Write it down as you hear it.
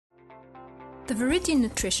The Viridian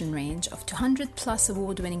Nutrition range of 200-plus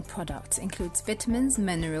award-winning products includes vitamins,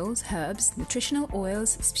 minerals, herbs, nutritional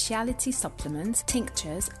oils, specialty supplements,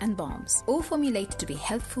 tinctures, and balms, all formulated to be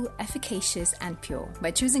healthful, efficacious, and pure.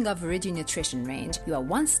 By choosing our Viridian Nutrition range, you are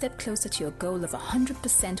one step closer to your goal of 100%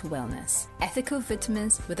 wellness. Ethical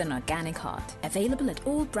vitamins with an organic heart. Available at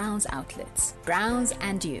all Browns outlets. Browns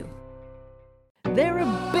and you. There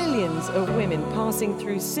are billions of women passing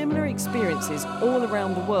through similar experiences all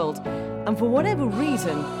around the world, and for whatever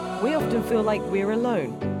reason, we often feel like we're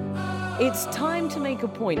alone. It's time to make a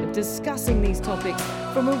point of discussing these topics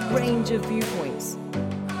from a range of viewpoints.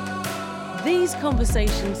 These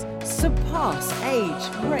conversations surpass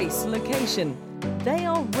age, race, location. They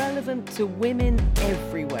are relevant to women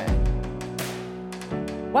everywhere.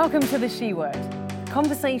 Welcome to the She Word,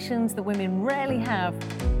 conversations that women rarely have,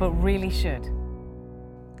 but really should.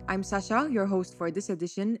 I'm Sasha, your host for this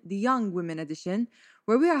edition, the Young Women edition,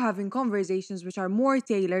 where we are having conversations which are more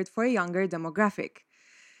tailored for a younger demographic.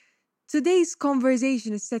 Today's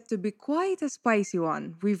conversation is set to be quite a spicy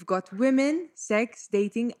one. We've got women, sex,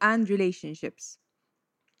 dating, and relationships.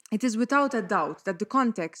 It is without a doubt that the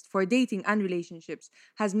context for dating and relationships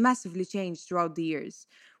has massively changed throughout the years.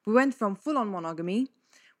 We went from full-on monogamy,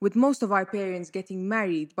 with most of our parents getting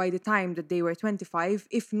married by the time that they were 25,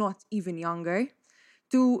 if not even younger,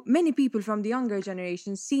 to many people from the younger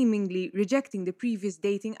generation seemingly rejecting the previous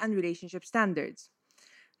dating and relationship standards.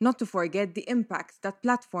 Not to forget the impact that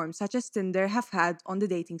platforms such as Tinder have had on the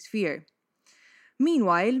dating sphere.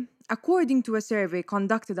 Meanwhile, according to a survey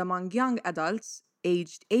conducted among young adults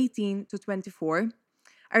aged 18 to 24,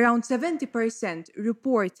 around 70%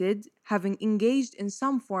 reported having engaged in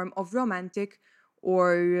some form of romantic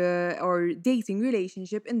or dating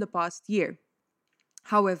relationship in the past year.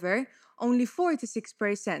 However, only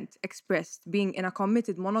 46% expressed being in a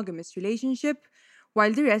committed monogamous relationship,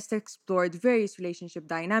 while the rest explored various relationship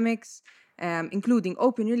dynamics, including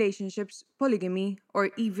open relationships, polygamy,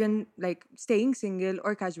 or even like staying single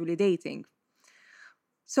or casually dating.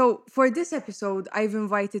 So for this episode, I've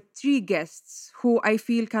invited 3 guests who I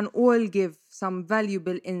feel can all give some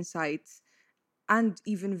valuable insights and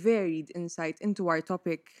even varied insight into our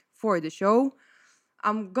topic for the show.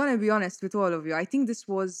 I'm gonna be honest with all of you. I think this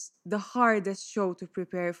was the hardest show to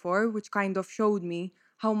prepare for, which kind of showed me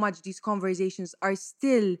how much these conversations are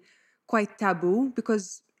still quite taboo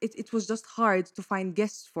because it was just hard to find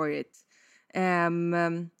guests for it.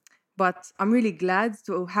 But I'm really glad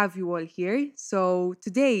to have you all here. So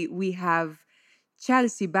today we have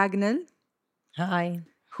Chelsea Bagnall. Hi.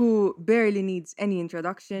 Who barely needs any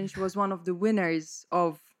introduction. She was one of the winners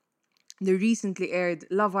of the recently aired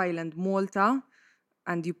Love Island Malta,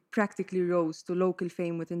 and you practically rose to local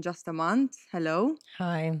fame within just a month. Hello.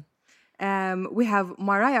 Hi. We have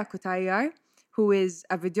Mariah Cutajar, who is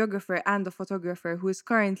a videographer and a photographer who is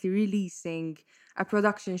currently releasing a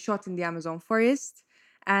production shot in the Amazon forest,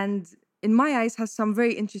 and in my eyes has some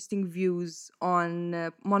very interesting views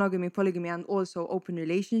on monogamy, polygamy, and also open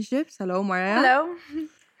relationships. Hello, Mariah. Hello.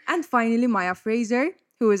 And finally, Maia Fraser,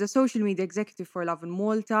 who is a social media executive for Love in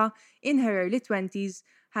Malta, in her early 20s,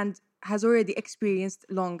 and has already experienced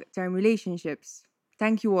long-term relationships.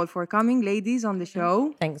 Thank you all for coming, ladies, on the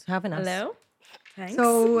show. Thanks for having us. Hello. Thanks.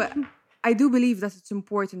 So I do believe that it's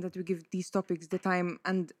important that we give these topics the time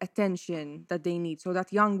and attention that they need so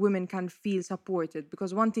that young women can feel supported.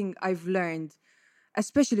 Because one thing I've learned,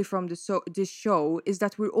 especially from this show, is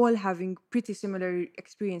that we're all having pretty similar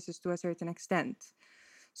experiences to a certain extent.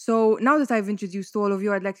 So now that I've introduced all of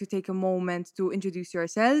you, I'd like to take a moment to introduce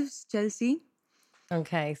yourselves. Chelsea.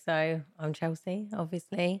 Okay, so I'm Chelsea,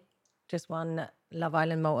 obviously. Just won Love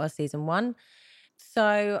Island Malta season 1.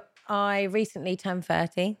 So I recently turned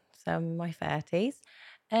 30, so I'm in my 30s.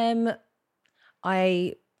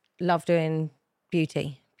 I love doing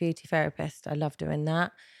beauty therapist. I love doing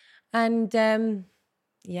that. And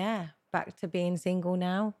back to being single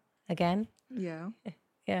now again. Yeah.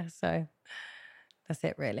 Yeah, so that's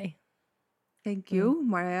it really. Thank you.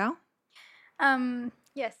 Mariah?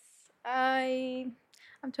 Yes,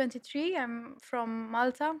 I'm 23. I'm from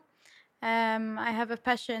Malta. I have a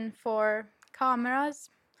passion for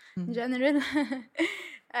cameras in general,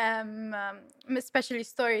 especially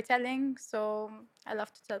storytelling. So I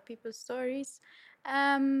love to tell people stories.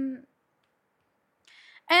 And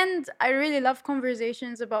I really love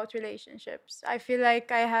conversations about relationships. I feel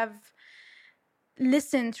like I have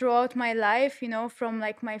listened throughout my life, from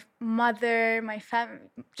like my mother, my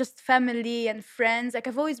just family and friends. Like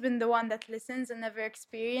I've always been the one that listens and never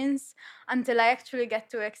experience until I actually get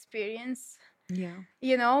to experience. Yeah.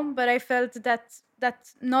 But I felt that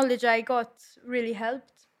knowledge I got really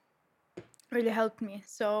helped me.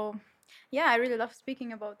 So Yeah, I really love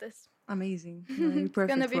speaking about this. Amazing. You're It's gonna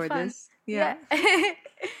perfect be for fun. this. Yeah. Yeah.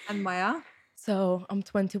 And Maya? So I'm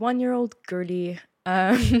 21-year-old girly.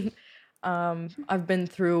 Um, I've been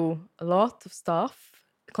through a lot of stuff,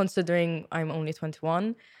 considering I'm only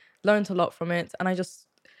 21. Learned a lot from it, and I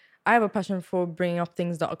have a passion for bringing up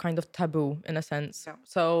things that are kind of taboo in a sense. Yeah.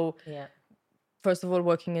 So Yeah. first of all,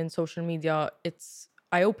 working in social media, it's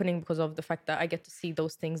eye-opening because of the fact that I get to see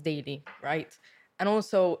those things daily, right? And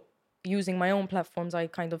also using my own platforms, I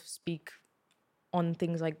kind of speak on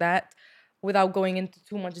things like that without going into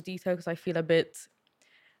too much detail because I feel a bit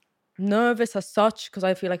nervous as such, because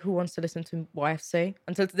I feel like who wants to listen to what I have to say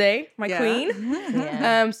until today, my queen.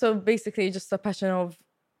 Yeah. So basically just a passion of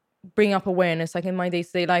bringing up awareness. Like in my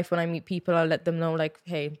day-to-day life, when I meet people, I'll let them know like,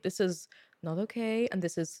 hey, this is not okay and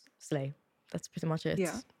this is slay. That's pretty much it.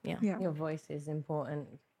 Yeah. Yeah. Yeah. Your voice is important.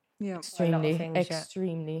 Yeah. Extremely, things, yeah.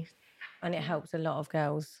 extremely. And it helps a lot of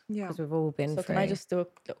girls Yeah. because we've all been So through. can I just do a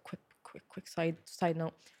little quick side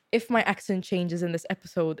note? If my accent changes in this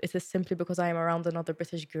episode, it is simply because I am around another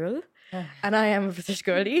British girl, and I am a British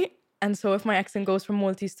girlie. And so if my accent goes from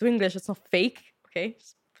Maltese to English, it's not fake. Okay,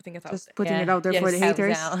 just putting it out Just there. putting it out there Yes. for the Helps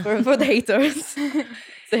haters. out. For the haters.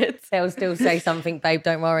 That's it. They'll still say something, babe,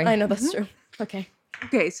 don't worry. I know that's true. Okay.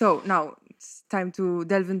 Okay, so now it's time to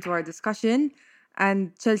delve into our discussion.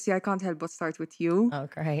 And Chelsea, I can't help but start with you. Oh,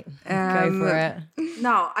 great. Go for it.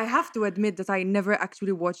 Now, I have to admit that I never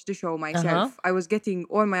actually watched the show myself. I was getting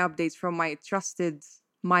all my updates from my trusted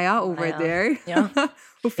Maya over Maya. there, Yeah.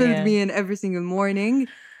 who filled Yeah. me in every single morning.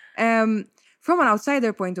 From an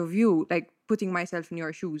outsider point of view, like putting myself in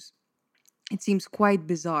your shoes, it seems quite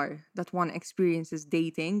bizarre that one experiences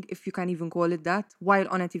dating, if you can even call it that, while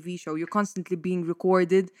on a TV show. You're constantly being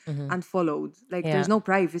recorded and followed. Like there's Yeah. no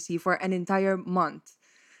privacy for an entire month.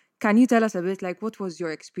 Can you tell us a bit, like, what was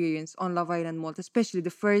your experience on Love Island Malta, especially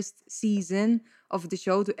the first season of the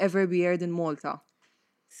show to ever be aired in Malta?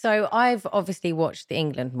 So I've obviously watched the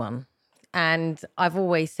England one, and I've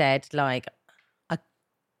always said to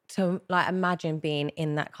like imagine being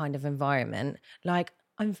in that kind of environment. Like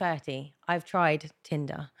I'm 30. I've tried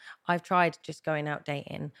Tinder. I've tried just going out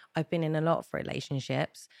dating. I've been in a lot of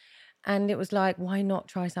relationships, and it was like, why not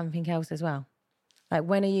try something else as well? Like,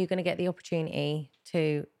 when are you going to get the opportunity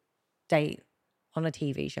to date on a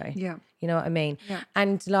TV show? Yeah. You know what I mean? Yeah.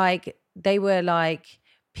 And like they were like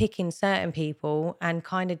picking certain people and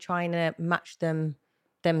kind of trying to match them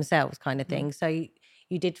themselves kind of thing. So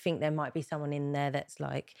you did think there might be someone in there that's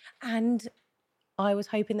like, and I was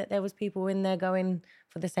hoping that there was people in there going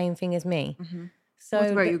for the same thing as me. So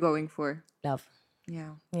What were you going for? love.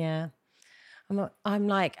 Yeah. Yeah. I'm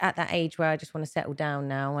like at that age where I just want to settle down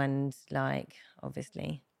now and like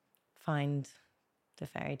obviously find the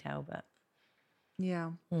fairy tale, but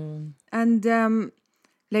Yeah. And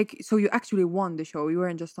like, so you actually won the show. You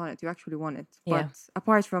weren't just on it. You actually won it. But Yeah.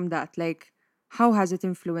 apart from that, like, how has it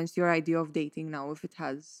influenced your idea of dating now, if it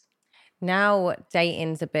has? now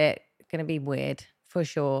dating's a bit gonna be weird for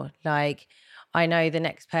sure. Like I know the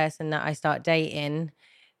next person that I start dating,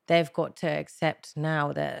 they've got to accept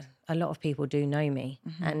now that a lot of people do know me,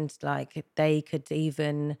 and like they could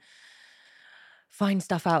even find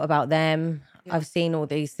stuff out about them. I've seen all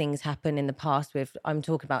these things happen in the past with, I'm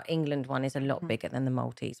talking about England one is a lot bigger than the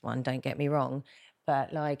Maltese one, don't get me wrong.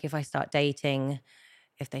 But like if I start dating,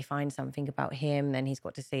 if they find something about him, then he's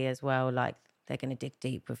got to see as well, like they're going to dig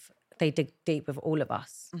deep with all of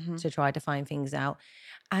us to try to find things out.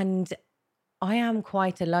 And I am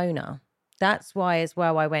quite a loner. That's why as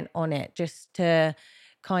well I went on it, just to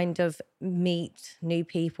kind of meet new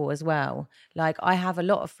people as well. Like I have a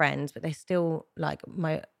lot of friends, but they're still like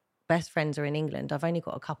my best friends are in England. I've only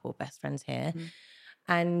got a couple of best friends here.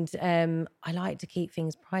 And I like to keep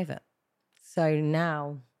things private. So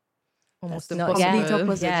now Almost that's not- impossible. Complete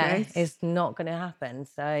opposite, yeah, right? it's not going to happen.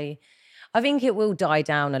 So I think it will die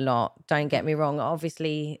down a lot. Don't get me wrong.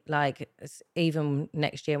 Obviously, like even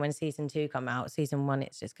next year when season 2 come out, season 1,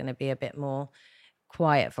 it's just going to be a bit more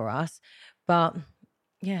quiet for us. But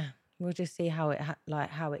yeah, we'll just see how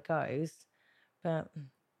it goes. But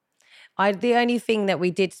the only thing that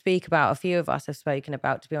we did speak about, a few of us have spoken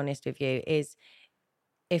about, to be honest with you, is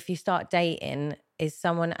if you start dating, is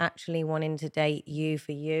someone actually wanting to date you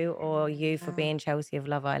for you or you for being Chelsea of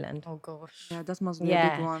Love Island? Oh gosh. Yeah, that must be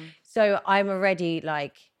a big one. So I'm already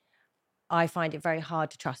like, I find it very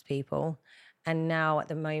hard to trust people. And now at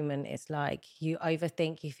the moment, it's like you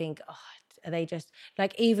overthink, you think, oh, are they just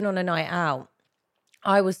like, even on a night out,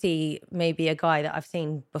 I will see maybe a guy that I've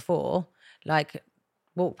seen before, like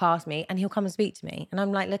walk past me and he'll come and speak to me. And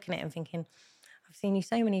I'm like looking at him thinking, I've seen you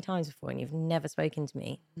so many times before and you've never spoken to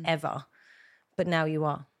me ever. But now you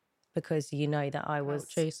are. because you know that I was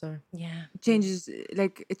Chaser. yeah.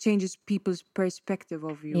 It changes people's perspective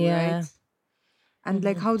of you, Yeah. right? And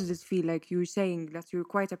like, how does it feel? Like, you were saying that you're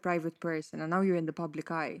quite a private person and now you're in the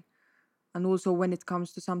public eye. And also when it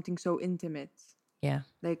comes to something so intimate, Yeah.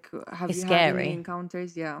 like, have It's you had any scary.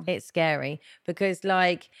 encounters? Yeah. It's scary because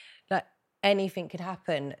like anything could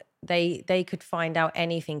happen. They could find out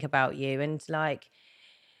anything about you, and like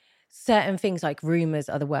certain things like rumors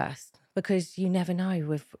are the worst because you never know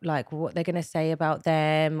with like what they're going to say about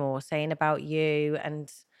them or saying about you.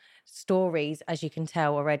 And stories, as you can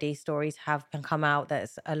tell already, stories have come out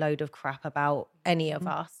that's a load of crap about any of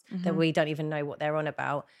us that we don't even know what they're on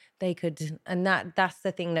about. They could, and that's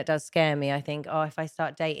the thing that does scare me. I think, oh, if I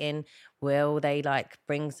start dating, will they like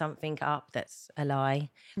bring something up that's a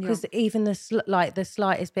lie? Because even the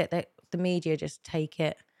slightest bit that the media just take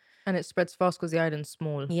it. And it spreads fast because the island's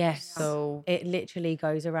small. Yes. So it literally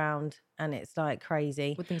goes around and it's like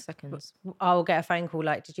crazy. within seconds. I'll get a phone call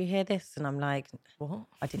like, did you hear this? And I'm like, what?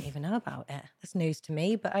 I didn't even know about it. That's news to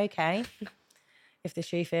me, but okay. If the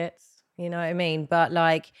shoe fits, you know what I mean? But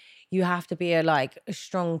like, you have to be a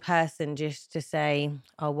strong person just to say,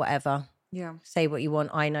 oh, whatever. Yeah. Say what you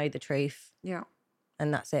want. I know the truth. Yeah.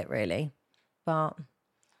 And that's it really. But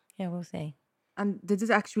yeah, we'll see. And did it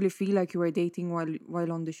actually feel like you were dating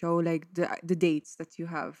while on the show? Like the dates that you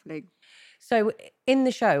have, like. So in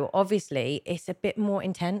the show, obviously, it's a bit more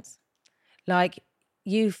intense. Like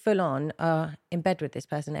you full on are in bed with this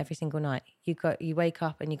person every single night. You wake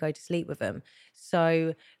up and you go to sleep with them.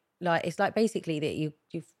 So like it's like basically that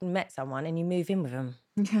you've met someone and you move in with them.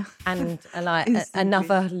 Yeah. And Instantly.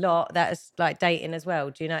 another lot that's like dating as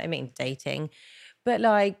well. Do you know what I mean? Dating. But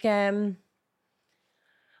like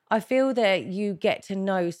I feel that you get to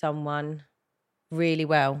know someone really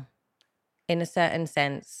well in a certain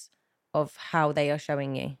sense of how they are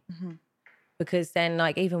showing you. Because then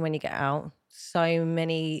like even when you get out, so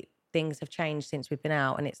many things have changed since we've been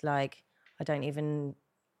out, and it's like I don't even,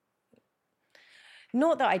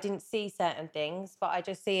 not that I didn't see certain things, but I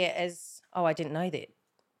just see it as, oh, I didn't know that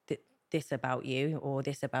this about you or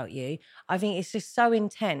this about you. I think it's just so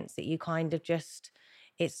intense that you kind of just,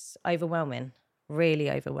 it's overwhelming,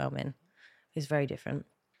 really overwhelming. It's very different.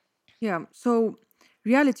 Yeah. So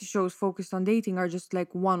reality shows focused on dating are just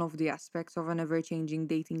like one of the aspects of an ever-changing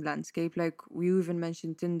dating landscape. Like we even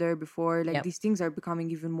mentioned Tinder before. Like these things are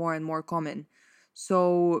becoming even more and more common.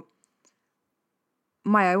 So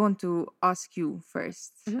Maya, I want to ask you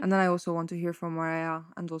first, and then I also want to hear from Mariah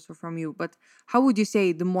and also from you. But how would you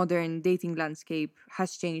say the modern dating landscape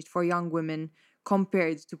has changed for young women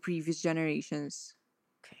compared to previous generations?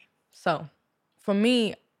 Okay. So for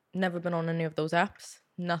me, never been on any of those apps.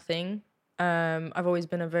 Nothing. I've always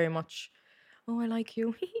been a very much, oh, I like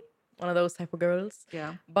you. One of those type of girls.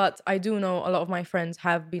 Yeah. But I do know a lot of my friends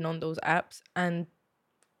have been on those apps, and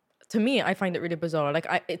to me, I find it really bizarre. Like,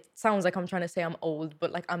 it sounds like I'm trying to say I'm old,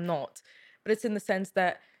 but like I'm not. But it's in the sense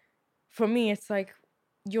that for me, it's like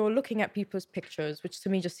you're looking at people's pictures, which to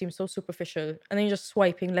me just seems so superficial, and then you're just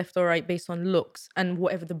swiping left or right based on looks and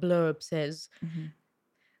whatever the blurb says.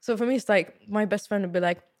 So for me, it's like my best friend would be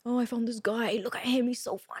like, oh, I found this guy. Look at him. He's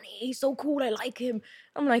so funny. He's so cool. I like him.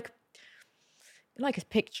 I'm like, you like his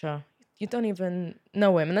picture. You don't even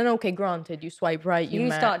know him. And then, okay, granted, you swipe right, you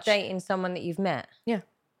match. Start dating someone that you've met. Yeah.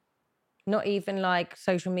 Not even like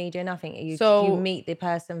social media, nothing. You meet the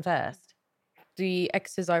person first. The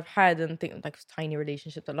exes I've had and like tiny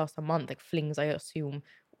relationships that last a month, like flings, I assume,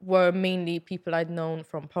 were mainly people I'd known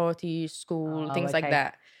from parties, school, things like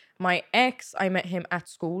that. My ex, I met him at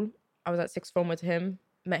school. I was at sixth form with him,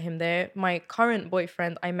 met him there. My current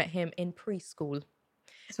boyfriend, I met him in preschool.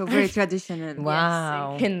 So very traditional.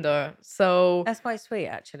 Wow. Yes, kinder. So that's quite sweet,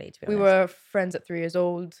 actually, to be honest. We were friends at 3 years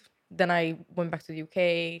old. Then I went back to the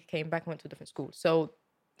UK, came back, went to a different school. So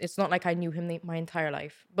it's not like I knew him my entire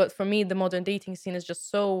life. But for me, the modern dating scene is just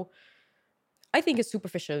so, I think it's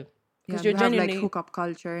superficial. Because you're genuinely have like hookup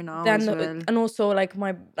culture now as well. And also like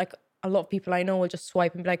a lot of people I know will just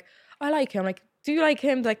swipe and be like, I like him. I'm like, do you like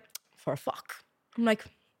him? They're like, for a fuck. I'm like,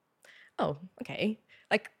 oh, okay.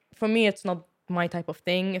 Like for me, it's not my type of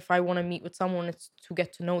thing. If I want to meet with someone, it's to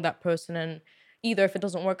get to know that person, and either if it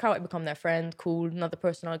doesn't work out, I become their friend, cool, another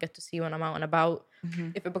person I'll get to see when I'm out and about.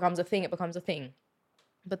 If it becomes a thing, it becomes a thing.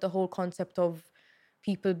 But the whole concept of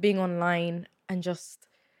people being online and just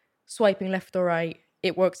swiping left or right,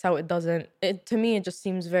 it works out, it doesn't. To me, it just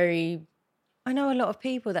seems very... I know a lot of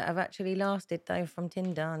people that have actually lasted though from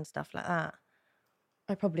Tinder and stuff like that.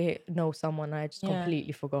 I probably know someone I just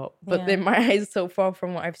completely forgot. But in my eyes, so far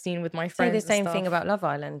from what I've seen with my friends. Say the same thing about Love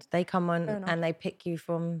Island. They come on and they pick you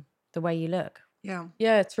from the way you look. Yeah.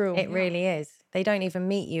 Yeah, true. It really is. They don't even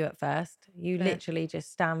meet you at first. You Yeah. literally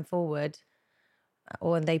just stand forward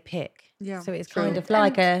or they pick. Yeah, So it's true. kind of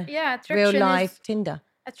like And, a yeah, real attraction life Tinder.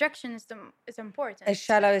 attraction is important. As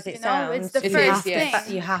shallow as it You know, it's sounds, the It you is, first have yes.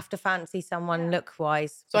 thing. you have to fancy someone Yeah.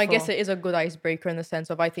 look-wise. So I guess before. it is a good icebreaker in the sense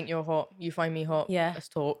of I think you're hot, you find me hot, Yeah. let's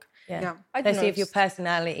talk. Yeah. Yeah. I don't Let's know, see if your it's-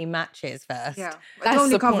 personality matches first. Yeah. It That's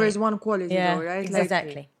only the covers point. one quality Yeah, though, right? Like,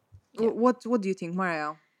 exactly. what do you think,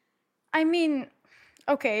 Mariah? I mean,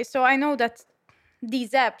 okay, so I know that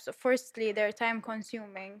these apps, firstly, they're time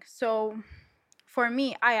consuming. So for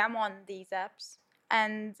me, I am on these apps.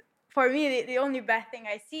 And for me, the only bad thing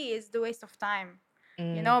I see is the waste of time,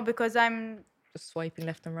 you know, because I'm Just swiping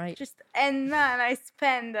left and right. and man, I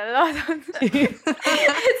spend a lot of time.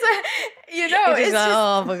 You know, It's it's just like, just,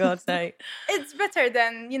 oh, for God's sake. it's better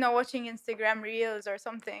than, you know, watching Instagram reels or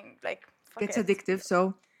something. Like, fuck It's it. addictive,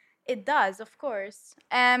 so It does, of course.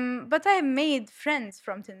 But I made friends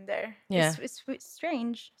from Tinder. Yeah. It's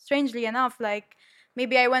strange. Strangely enough, like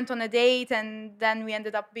maybe I went on a date and then we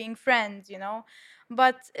ended up being friends, you know.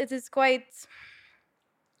 But it is quite.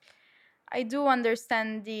 I do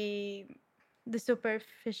understand the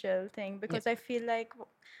superficial thing because I feel like,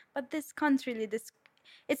 but this can't really.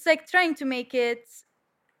 It's like trying to make it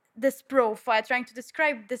this profile, trying to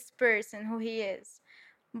describe this person who he is.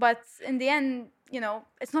 But in the end, you know,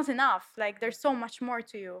 it's not enough. Like there's so much more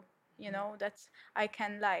to you, you know, that I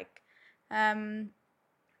can like.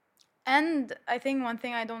 And I think one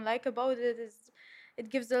thing I don't like about it is it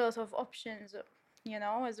gives a lot of options, you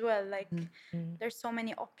know, as well. Like there's so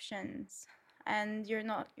many options, and you're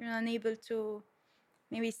not able to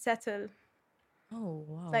maybe settle Oh,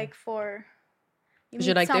 wow. like for. Because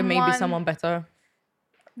you're like, there may be someone better.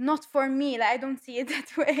 Not for me. Like I don't see it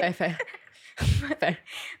that way. Fair. Fair.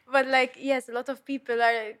 But like yes, a lot of people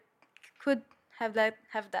could have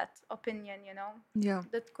that opinion, you know. yeah,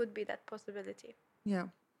 That could be that possibility. yeah.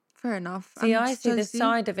 Fair enough. See, And I see the Chelsea?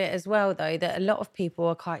 side of it as well, though, that a lot of people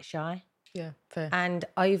are quite shy. Yeah, fair. And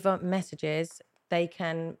over messages, they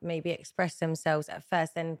can maybe express themselves at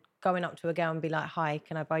first, then going up to a girl and be like, hi,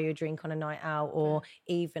 can I buy you a drink on a night out? Or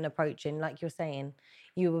even approaching, like you're saying,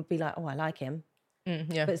 you would be like, oh, I like him.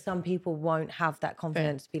 Yeah. But some people won't have that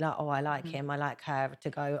confidence to be like, oh, I like him, I like her, to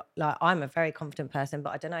go, like, I'm a very confident person,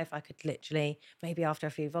 but I don't know if I could literally, maybe after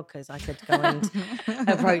a few vodkas, I could go and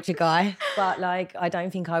approach a guy. But like, I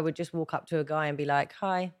don't think I would just walk up to a guy and be like,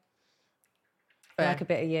 hi, I like a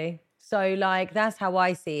bit of you. So like, that's how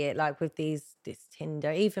I see it, like with this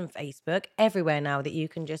Tinder, even Facebook, everywhere now that you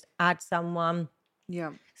can just add someone,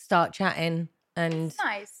 Yeah, start chatting and It's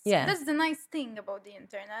nice. Yeah. That's the nice thing about the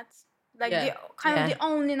internet. Like Yeah. the kind of the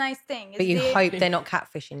only nice thing is but you the, hope they're not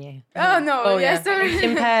catfishing you. Oh no, Oh, yes. yeah.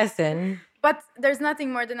 In person. But there's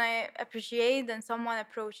nothing more than I appreciate than someone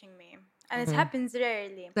approaching me. And it happens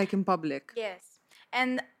rarely. like in public. Yes.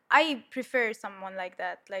 And I prefer someone like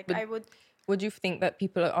that. Like But- I would Would you think that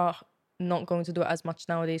people are not going to do it as much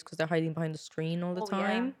nowadays because they're hiding behind the screen all the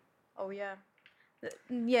time? Oh yeah.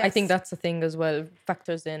 Yes. I think that's the thing as well,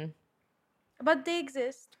 factors in. But they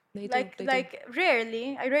exist. They do, like they do. like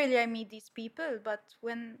rarely. I meet these people, but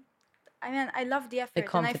when I love the effort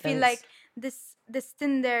and I feel confidence. like this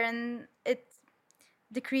Tinder and it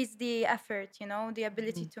decrease the effort, you know, the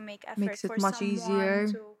ability to make effort Makes it for much someone easier.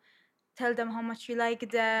 to tell them how much you like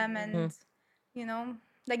them and you know,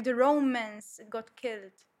 like the romance it got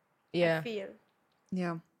killed. I Yeah. feel.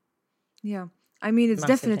 Yeah, yeah. I mean, it's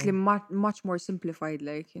Massive definitely thing. much more simplified.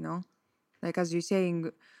 Like, you know, like as you're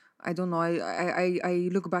saying, I don't know. I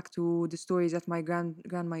look back to the stories that my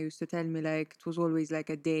grandma used to tell me. Like it was always like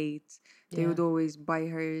a date. They would always buy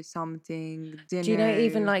her something, dinner. Do you know,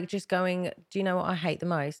 even like just going, do you know what I hate the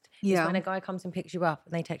most? Yeah. Is when a guy comes and picks you up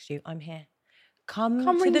and they text you, I'm here. Come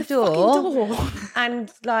to ring the the fucking door, door.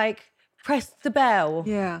 and like press the bell.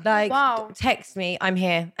 Yeah. Like Wow. text me, I'm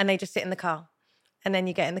here. And they just sit in the car. And then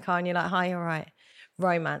you get in the car and you're like, hi, all right.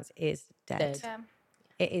 Romance is dead. Yeah.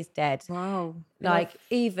 It is dead. Wow. Like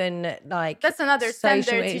even like That's another social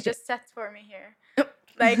standard you media- just set for me here.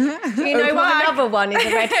 Like You know what? why? Another one is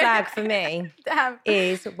a red flag for me. Damn.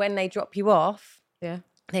 Is when they drop you off, Yeah.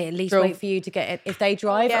 they at least Drove. wait for you to get it. If they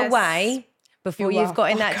drive Yes. away before You you've are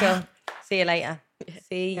got in that deal, see you later.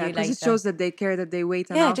 See Yeah, you because later. it shows that they care, that they wait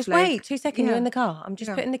yeah, enough. just like, wait 2 seconds. You're yeah. in the car. I'm just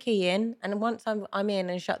Yeah. putting the key in, and once I'm in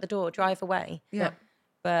and shut the door, drive away. Yeah,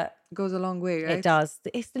 But goes a long way, right? it does.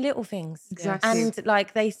 It's the little things. Exactly. And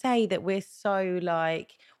like they say that we're so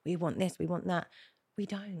like we want this, we want that. We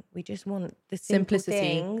don't. We just want the simple Simplicity.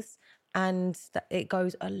 things, and it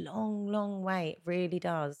goes a long, long way. It really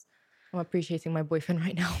does. I'm appreciating my boyfriend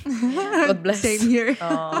right now. God bless. Same here.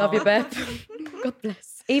 Love you, Beth. God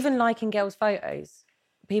bless. Even liking girls' photos,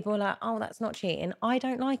 people are like, "Oh, that's not cheating." I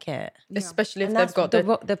don't like it. Especially if And they've that's got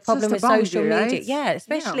the problem with just a social boundary, media. right? Yeah, Yeah.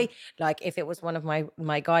 especially like if it was one of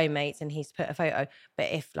my guy mates and he's put a photo, but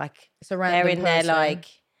if like It's a they're random in their person. like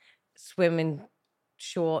swimming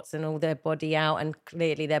shorts and all their body out and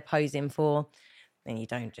clearly they're posing for, then you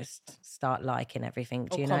don't just start liking everything.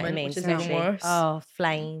 Do Or you know what I comment, mean? which is even Especially, worse. oh,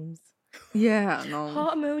 flames. Yeah, no.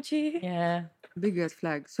 Heart emoji. Yeah. Big red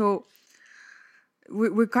flag. So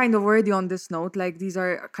we're kind of already on this note, like these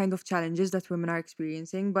are kind of challenges that women are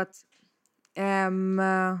experiencing. But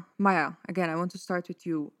Maya, again, I want to start with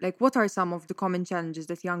you. Like, what are some of the common challenges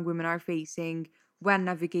that young women are facing when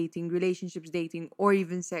navigating relationships, dating, or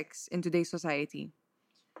even sex in today's society?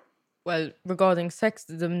 Well, regarding sex,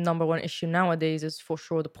 the number one issue nowadays is for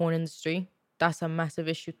sure the porn industry. That's a massive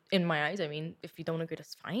issue in my eyes. I mean, if you don't agree,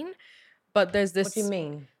 that's fine. But there's this. What do you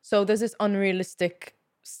mean? So there's this unrealistic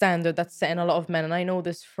standard that's set in a lot of men, and I know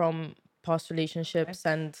this from past relationships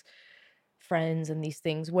and friends and these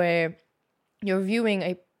things, where you're viewing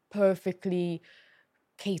a perfectly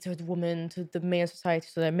catered woman to the male society,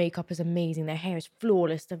 so their makeup is amazing, their hair is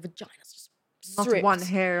flawless, their vagina's just Not stripped. one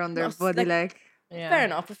hair on their Not body, like Fair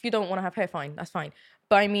enough. If you don't want to have hair, fine, that's fine.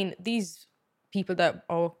 But I mean, these people that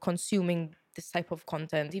are consuming this type of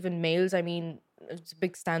content, even males, I mean, it's a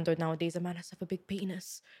big standard nowadays. A man has to have a big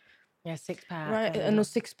penis, Yeah, 6-pack. right? And a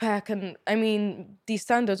 6-pack. And I mean, these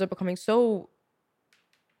standards are becoming so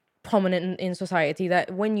prominent in society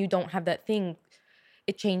that when you don't have that thing,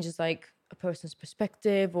 it changes like a person's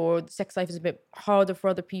perspective, or sex life is a bit harder for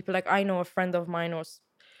other people. Like I know a friend of mine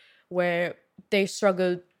where they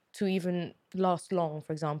struggle to even last long,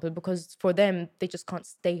 for example, because for them they just can't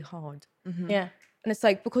stay hard. Yeah. And it's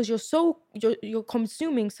like, because you're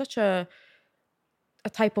consuming such a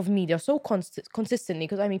type of media so consistently,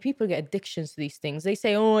 because I mean, people get addictions to these things. They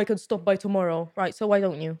say, oh, I can stop by tomorrow, right? So why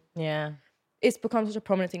don't you? Yeah. It's become such a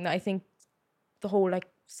prominent thing that I think the whole like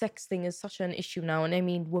sex thing is such an issue now. And I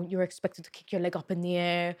mean, when you're expected to kick your leg up in the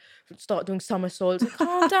air, start doing somersaults, like,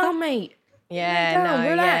 calm down, mate. Yeah, Lay down, no,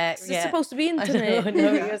 relax. yeah. It's supposed to be I intimate.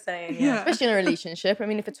 know what you're saying. Yeah. Especially in a relationship. I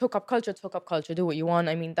mean, if it's hookup culture, it's hookup culture. Do what you want.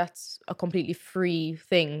 I mean, that's a completely free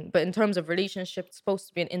thing. But in terms of relationship, it's supposed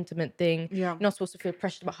to be an intimate thing. Yeah. You're not supposed to feel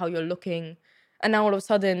pressured about how you're looking. And now all of a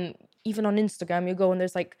sudden, even on Instagram, you go and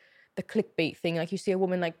there's like the clickbait thing. Like you see a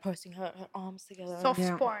woman like pursing her arms together. Soft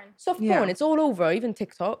Yeah. porn. Soft Yeah. porn. It's all over. Even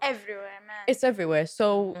TikTok. Everywhere, man. It's everywhere.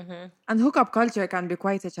 So And hookup culture can be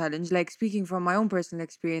quite a challenge. Like, speaking from my own personal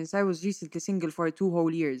experience, I was recently single for 2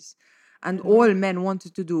 whole years. And all men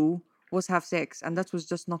wanted to do was have sex. And that was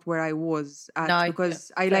just not where I was at. No, because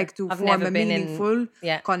I fair. like to I've form never a been in- meaningful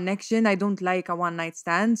yeah. connection. I don't like a one-night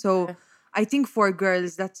stand. So I think for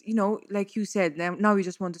girls that, you know, like you said, now you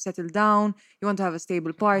just want to settle down. You want to have a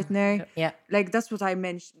stable partner. Yeah. Like, that's what I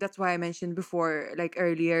mentioned. That's why I mentioned before, like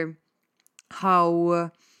earlier,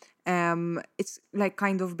 how it's like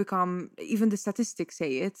kind of become, even the statistics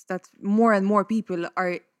say it, that more and more people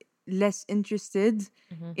are less interested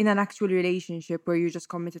in an actual relationship where you're just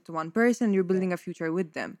committed to one person, you're building a future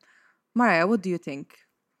with them. Mariah, what do you think?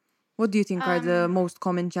 What do you think are the most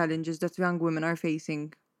common challenges that young women are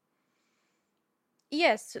facing?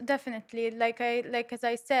 Yes, definitely. Like as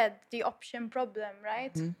I said, the option problem,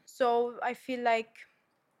 right? So I feel like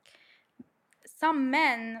some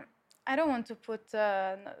men, I don't want to put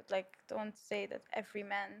don't say that every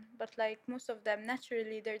man, but like most of them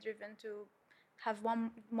naturally they're driven to have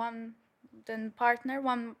one then partner,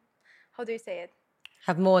 one, how do you say it?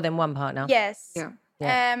 Have more than one partner. Yes. Yeah.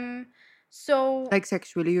 Yeah. So Like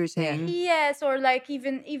sexually, you're saying? yes, or like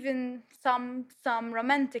even some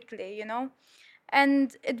romantically, you know,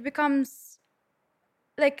 and it becomes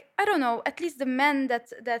like, I don't know. At least the men that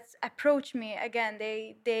approach me again,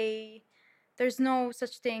 they there's no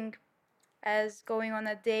such thing as going on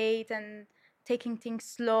a date and taking things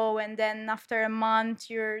slow, and then after a month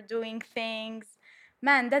you're doing things.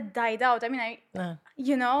 Man, that died out. I mean,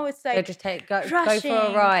 you know, it's like They just go for a rushing.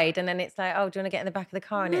 ride, and then it's like, oh, do you want to get in the back of the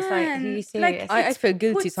car? And it's like, are you Man, serious? like, I feel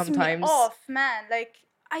guilty puts me sometimes. off, man. Like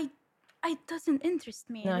I doesn't interest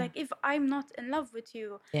me. No. Like if I'm not in love with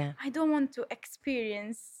you, Yeah. I don't want to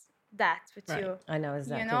experience that with you. I know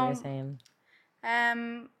exactly what know? you're saying.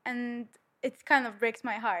 And it kind of breaks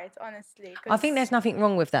my heart, honestly. I think there's nothing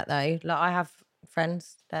wrong with that though. Like I have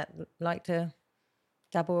friends that like to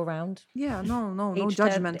dabble around. Yeah, no Each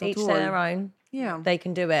judgment to, at each all. to their own. Yeah. They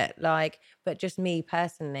can do it. Like, but just me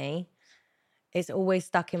personally, it's always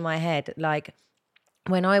stuck in my head. Like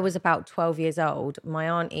when I was about 12 years old, my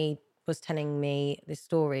auntie was telling me this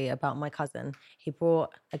story about my cousin. He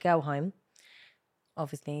brought a girl home,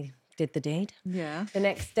 obviously did the deed. Yeah. The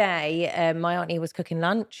next day, my auntie was cooking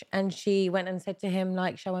lunch and she went and said to him,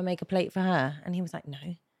 like, shall I make a plate for her? And he was like,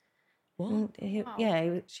 no. What?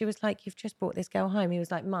 She was like, you've just brought this girl home. He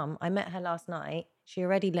was like, Mum, I met her last night. She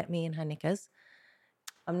already let me in her knickers.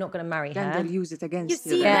 I'm not going to marry Then her. they'll use it against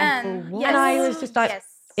You you. see, then. man. And I was just like, Yes.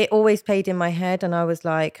 it always played in my head. And I was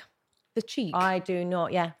like, The cheek. I do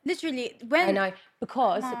not, Literally, when I know,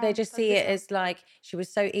 because they just see it as like, she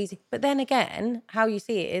was so easy. But then again, how you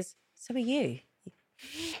see it is, so are you.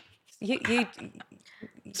 You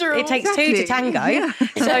it takes two to tango. Yeah.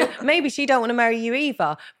 So maybe she don't want to marry you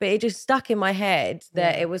either. But it just stuck in my head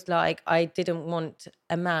that it was like, I didn't want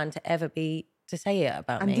a man to ever to say it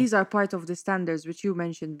about me. And these are part of the standards which you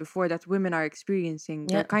mentioned before that women are experiencing.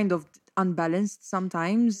 They're kind of unbalanced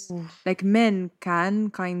sometimes. Like men can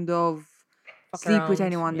kind of sleep with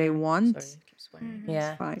anyone they want. Sorry, I keep swearing.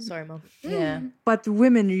 Yeah. Fine. Sorry, Mum. Yeah. But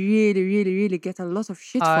women really, really, really get a lot of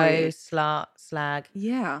shit for it. Slut, slag.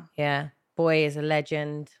 Yeah. Yeah. Boy is a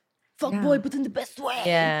legend. Fuck boy, but in the best way.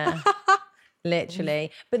 Yeah. Literally.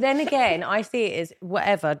 But then again, I see it as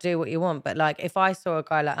whatever, do what you want. But like, if I saw a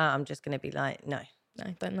guy like that, I'm just going to be like, no. No,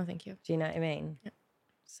 thank you. Do you know what I mean? Yeah.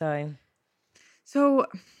 So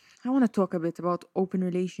I want to talk a bit about open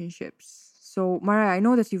relationships. So Mariah, I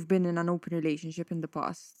know that you've been in an open relationship in the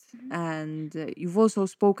past, and you've also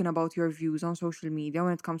spoken about your views on social media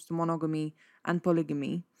when it comes to monogamy and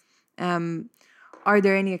polygamy. Are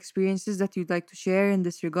there any experiences that you'd like to share in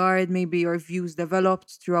this regard? Maybe your views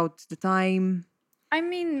developed throughout the time? I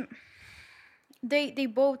mean, they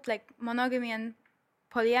both, like monogamy and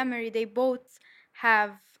polyamory, they both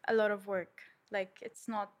have a lot of work. Like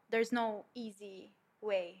there's no easy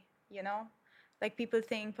way, you know? Like people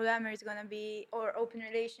think polyamory is gonna be, or open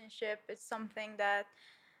relationship is something that,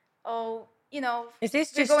 Is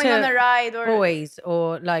this we're just going on a ride or boys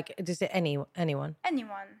or like, is it anyone? anyone.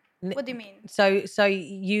 What do you mean? So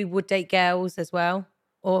you would date girls as well?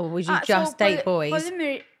 Or would you just date boys?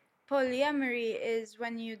 Polyamory is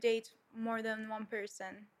when you date more than one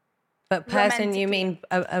person. But person, you mean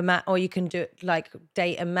a man, or you can do like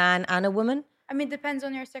date a man and a woman? I mean, it depends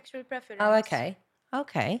on your sexual preference. Oh,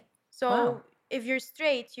 okay. So Wow. if you're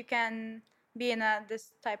straight, you can be in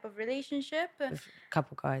this type of relationship. With a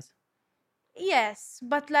couple guys. Yes,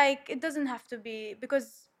 but like it doesn't have to be,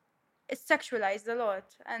 because it's sexualized a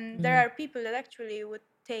lot, and there are people that actually would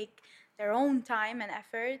take their own time and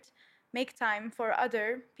effort, make time for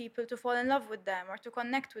other people to fall in love with them or to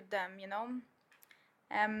connect with them, you know.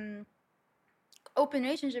 Open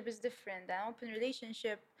relationship is different. An open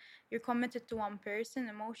relationship, you're committed to one person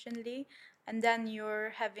emotionally, and then you're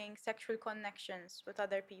having sexual connections with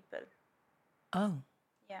other people. Oh.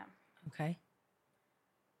 Yeah. Okay.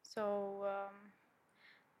 So,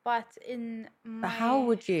 but how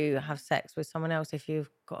would you have sex with someone else if you've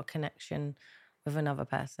got a connection with another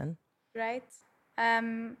person? Right?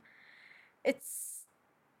 I've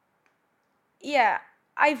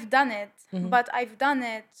done it, but I've done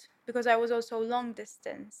it because I was also long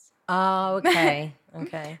distance. Oh, okay.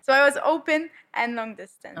 Okay. So I was open and long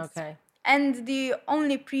distance. Okay. And the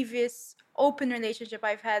only previous open relationship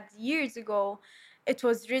I've had years ago, it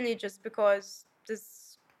was really just because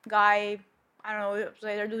this guy, I don't know, was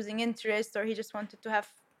either losing interest or he just wanted to have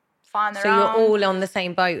fun around. So you're all on the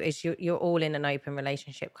same boat as you're all in an open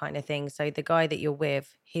relationship kind of thing. So the guy that you're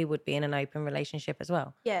with, he would be in an open relationship as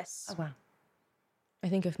well? Yes. Oh, wow. I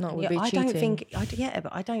think if not, it would be I cheating. don't think, but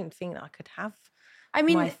I don't think that I could have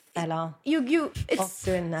my fella it's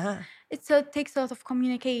doing that. It takes a lot of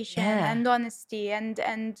communication and honesty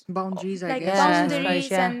and boundaries, I like guess.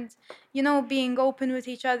 boundaries and being open with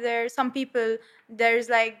each other. Some people, there's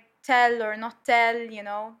like tell or not tell,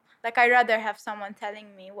 like I rather have someone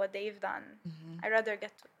telling me what they've done. I rather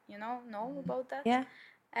get to know about that. Yeah.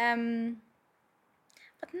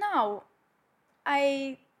 But now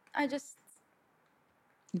I just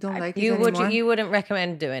you don't like it anymore? You wouldn't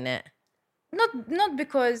recommend doing it? Not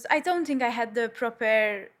because I don't think I had the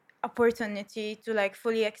proper opportunity to like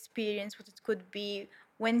fully experience what it could be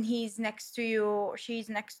when he's next to you or she's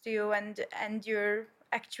next to you and you're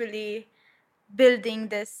actually building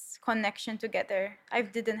this connection together. I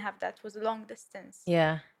didn't have that. It was a long distance.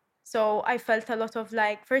 Yeah. So I felt a lot of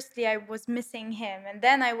like, firstly I was missing him, and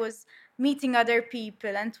then I was meeting other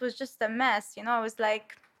people, and it was just a mess. I was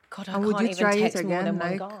like, God, I can't even text more than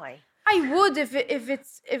one guy. I would if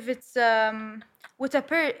it's with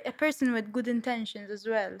a person with good intentions as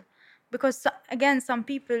well, because again some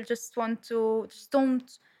people just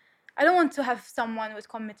don't. I don't want to have someone with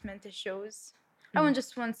commitment issues. I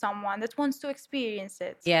just want someone that wants to experience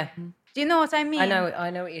it. Yeah. Do you know what I mean? I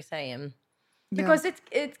know what you're saying. Because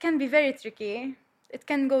it can be very tricky. It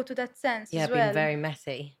can go to that sense Yeah, as well. being very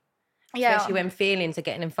messy. Yeah. Especially when feelings are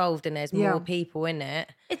getting involved and there's Yeah. more people in it.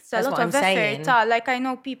 It's That's a lot what I'm of effort. saying. Like I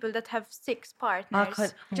know people that have 6 I partners.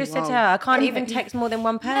 can't, just wow. to tell, I can't And- even text more than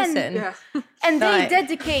one person. Yeah. And they Like-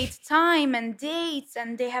 dedicate time and dates,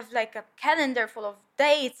 and they have like a calendar full of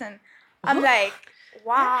dates, and I'm like,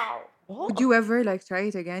 wow. Would you ever like try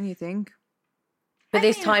it again, you think? But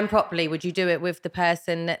this time properly, would you do it with the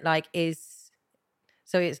person that like is,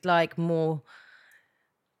 so it's like more,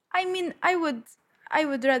 I mean, I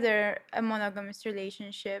would rather a monogamous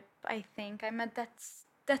relationship. I think I'm at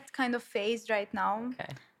that kind of phase right now.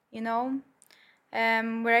 okay. You know,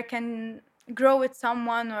 where I can grow with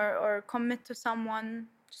someone or commit to someone,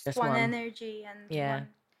 just one one. energy and Yeah. one.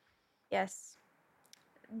 Yes.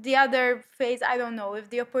 The other phase, I don't know. If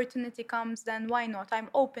the opportunity comes, then why not? I'm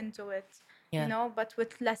open to it. Yeah. You know, but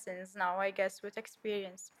with lessons now, I guess, with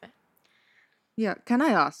experience. Yeah. Can I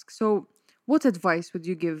ask? So, what advice would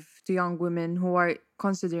you give to young women who are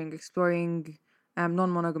considering exploring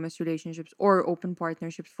non-monogamous relationships or open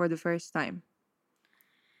partnerships for the first time?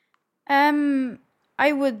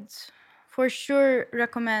 I would for sure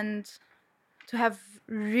recommend to have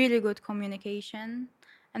really good communication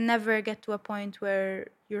and never get to a point where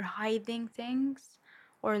you're hiding things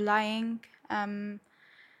or lying.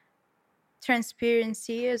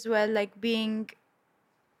 Transparency as well, like being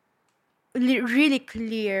really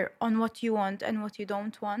clear on what you want and what you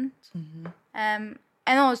don't want. And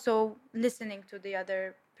also listening to the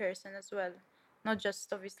other person as well, not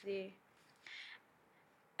just obviously.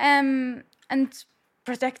 And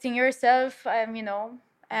protecting yourself, you know,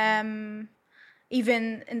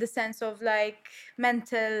 even in the sense of like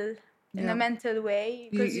mental, in Yeah. a mental way,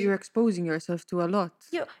 because You're exposing yourself to a lot.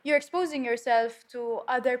 you're exposing yourself to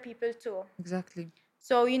other people too. Exactly.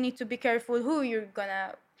 So you need to be careful who you're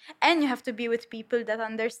gonna, and you have to be with people that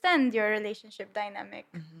understand your relationship dynamic,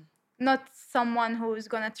 not someone who's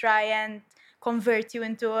gonna try and convert you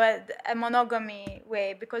into a monogamy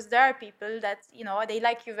way, because there are people that, you know, they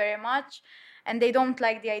like you very much and they don't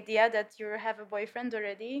like the idea that you have a boyfriend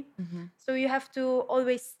already. So you have to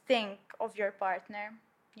always think of your partner,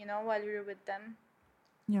 you know, while you're with them.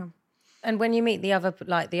 Yeah. And when you meet the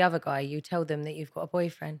other guy, you tell them that you've got a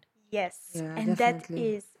boyfriend. Yes. Yeah, And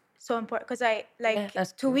definitely. that is so important, because I like Yeah,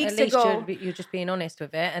 that's 2 weeks at least ago. You're just being honest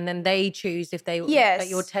with it, and then they choose if they. Yes. Like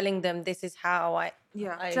you're telling them this is how I.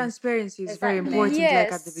 Yeah. I- Transparency is very Exactly. important,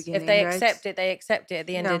 like at the Yes. beginning. If they right? accept it, they accept it at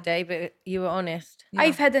the end Yeah. of the day. But you were honest. Yeah.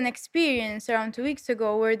 I've had an experience around 2 weeks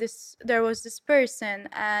ago where there was this person,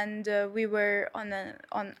 and we were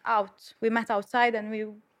we met outside and we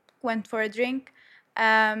went for a drink,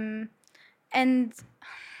 and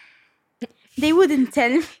they wouldn't tell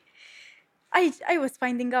me. I was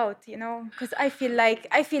finding out, you know, because I feel like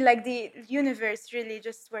the universe really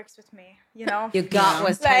just works with me, you know. Your gut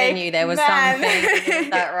was telling Like, you there was man. something. Is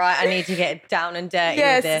that right? I need to get down and dirty with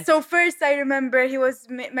Yes. this. So first, I remember he was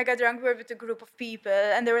mega drunk. We were with a group of people,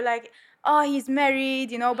 and they were like, "Oh, he's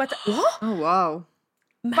married," you know. But Oh wow.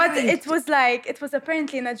 but it was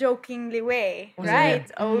apparently in a jokingly way, right?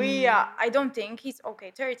 Oh yeah, I don't think he's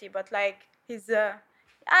okay 30, but like he's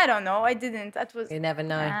I don't know. I didn't. That was You never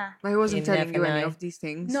know. But he wasn't You telling never you any know. of these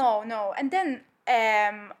things. No. And then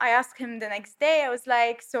I asked him the next day. I was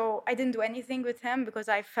like, so I didn't do anything with him because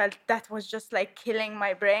I felt that was just like killing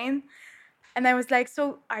my brain. And I was like,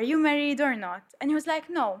 so are you married or not? And he was like,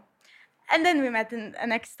 no. And then we met the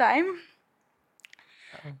next time.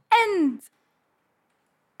 And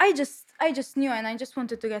I just knew, and I just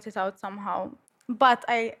wanted to get it out somehow. But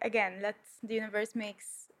I, again, let the universe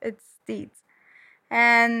makes its deeds.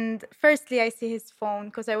 And firstly, I see his phone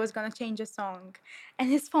because I was gonna change a song, and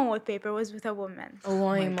his phone wallpaper was with a woman. Oh,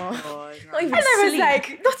 why, Ma? And I was like,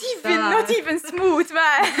 not even smooth,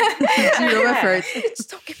 man. Zero effort. Just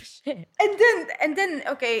don't give a shit. And then,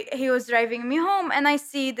 okay, he was driving me home, and I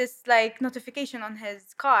see this like notification on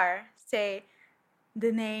his car say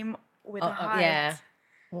the name with a heart. Yeah.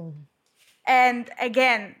 And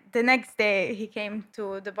again, the next day he came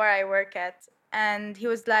to the bar I work at, and he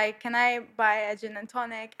was like, "Can I buy a gin and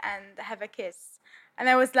tonic and have a kiss?" And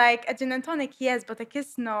I was like, "A gin and tonic, yes, but a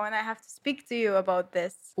kiss, no. And I have to speak to you about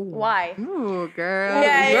this. Why?" Ooh, girl.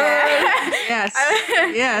 Yeah. Yes.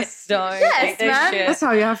 Yes. Don't Yes, take this man. shit. That's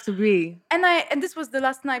how you have to be. And this was the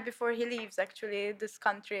last night before he leaves, actually, this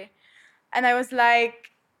country. And I was like,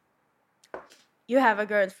 "You have a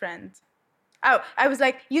girlfriend." Oh, I was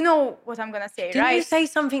like, you know what I'm gonna say, Didn't right? you say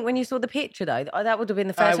something when you saw the picture though? That would have been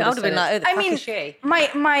the first thing. I would have been like, "Oh, the I fuck mean, is she?"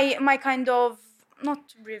 my kind of, not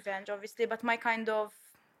revenge, obviously, but my kind of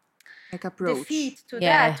Like approach. defeat to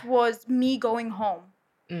Yeah. that was me going home.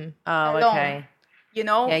 Oh, alone. okay. You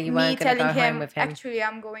know, Yeah, you me weren't gonna telling go home him, with him. actually,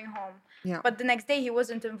 I'm going home. Yeah. But the next day he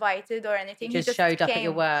wasn't invited or anything. You just showed up at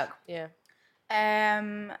your came. work. Yeah.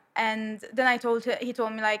 And then he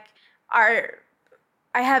told me like,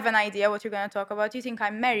 I have an idea what you're going to talk about. You think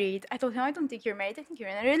I'm married? I told him, I don't think you're married. I think you're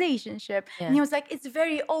in a relationship. Yeah. And he was like, it's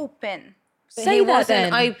very open. But Say he that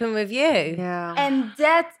wasn't then. open with you. Yeah. And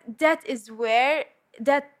that is where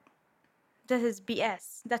that is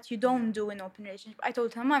BS that you don't do in open relationship. I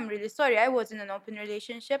told him, I'm really sorry. I was in an open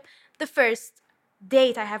relationship. The first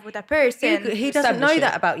date I have with a person. He doesn't know establish it.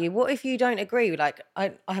 that about you. What if you don't agree? Like,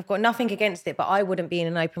 I have got nothing against it, but I wouldn't be in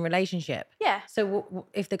an open relationship. Yeah. So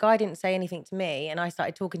if the guy didn't say anything to me and I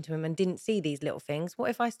started talking to him and didn't see these little things,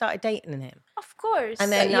 what if I started dating him? Of course.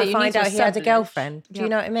 And then Yeah, I you find need to out he had a establish. girlfriend. Do Yeah. you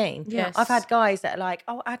know what I mean? Yes. I've had guys that are like,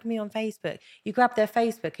 oh, add me on Facebook. You grab their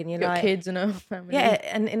Facebook and you're Got like, kids and a family. yeah,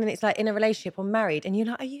 and then it's like in a relationship or married, and you're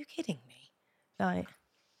like, are you kidding me? Like,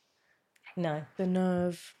 no. The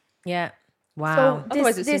nerve. Yeah. Wow. So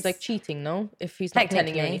Otherwise, it seems this- like cheating, no? If he's not telling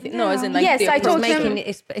you Technically. anything. No, as in like Yes, the I it's told approach. him-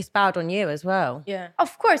 making it's bad on you as well. Yeah.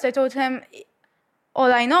 Of course, I told him,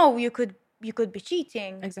 all I know, you could be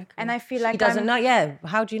cheating. Exactly. And I feel like He doesn't know. Yeah.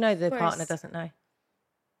 How do you know the course. partner doesn't know?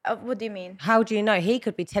 What do you mean? How do you know? He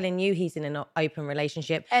could be telling you he's in an open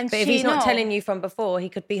relationship, And but if she he's not know. telling you from before, he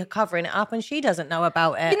could be covering it up, and she doesn't know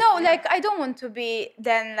about it. You know, like, I don't want to be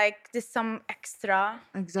then like this some extra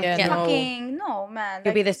Exactly. Yeah, no. fucking, no, man. You'll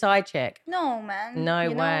Like, be the side chick. no, man. No you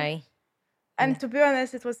know? way. And to be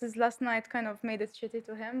honest, it was his last night kind of made it shitty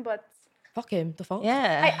to him, but Fuck him. The fuck?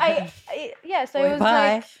 Yeah. yes, I Boy, was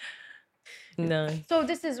bye. like, No. so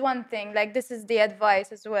this is one thing, like this is the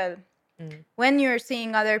advice as well. When you're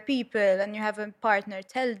seeing other people and you have a partner,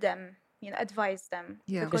 tell them, advise them.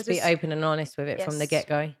 Yeah. Because Just be it's- open and honest with it from the Yes.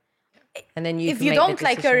 get-go. And then you if can you make the don't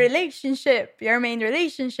like your decision. relationship, your main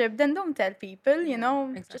relationship, then don't tell people,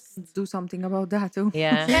 just Do something about that too.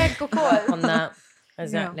 Yeah. check a call. On that.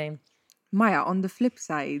 Exactly. Maya, on the flip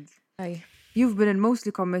side, Aye. you've been in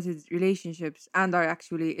mostly committed relationships and are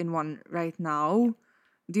actually in one right now.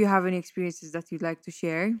 Do you have any experiences that you'd like to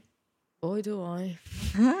share? Boy, do I.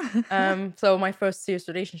 So my first serious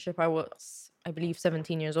relationship, I was, I believe,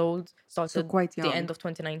 17 years old. Started quite the young. end of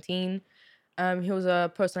 2019. He was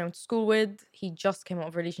a person I went to school with. He just came out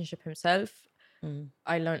of a relationship himself.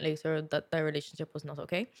 I learned later that their relationship was not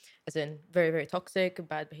okay. As in, very, very toxic,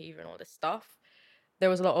 bad behavior and all this stuff. There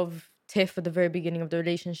was a lot of tiff at the very beginning of the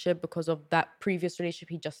relationship because of that previous relationship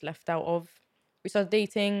he just left out of. We started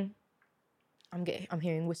dating. I'm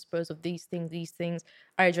hearing whispers of these things.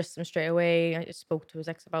 I addressed him straight away. I just spoke to his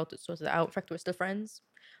ex about it, sorted it out. In fact, we're still friends,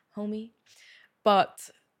 homie. But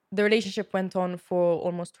the relationship went on for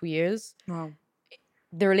almost 2 years. Wow.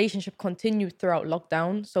 The relationship continued throughout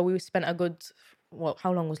lockdown. So we spent a good,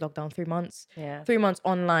 how long was lockdown? 3 months? Yeah. 3 months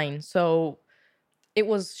online. So it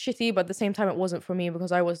was shitty, but at the same time, it wasn't for me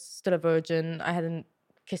because I was still a virgin. I hadn't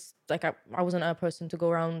kissed, like I wasn't a person to go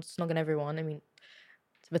around snogging everyone. I mean,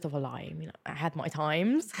 it's a bit of a lie. I mean, I had my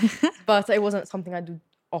times, but it wasn't something I do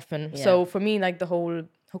often. Yeah. So for me, like the whole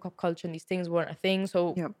hookup culture and these things weren't a thing.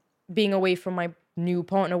 So Yeah. being away from my new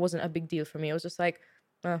partner wasn't a big deal for me. It was just like,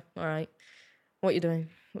 all right, what you doing?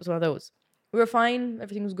 It was one of those. We were fine.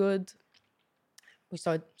 Everything was good. We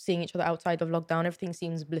started seeing each other outside of lockdown. Everything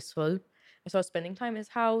seems blissful. I started spending time in his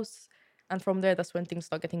house. And from there, that's when things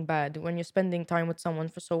start getting bad. When you're spending time with someone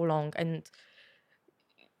for so long. And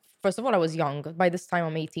first of all, I was young. By this time,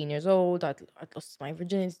 I'm 18 years old. I'd lost my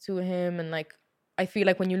virginity to him. And like, I feel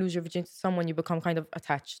like when you lose your virginity to someone, you become kind of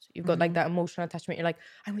attached. You've got like that emotional attachment. You're like,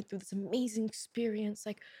 I went through this amazing experience.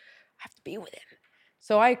 Like, I have to be with him.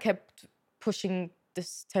 So I kept pushing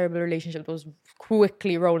this terrible relationship that was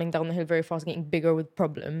quickly rolling down the hill very fast, getting bigger with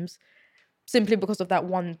problems, simply because of that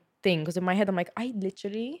one thing. Because in my head, I'm like, I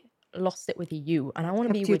literally lost it with you, and I want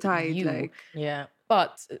to be Kept you with tied, you. like. Yeah.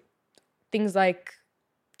 But things like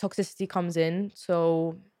toxicity comes in.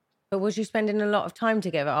 So But was you spending a lot of time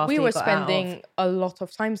together after we you were got out of- spending a lot of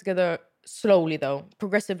time together slowly, though.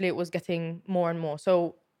 Progressively, it was getting more and more.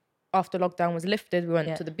 So after lockdown was lifted, we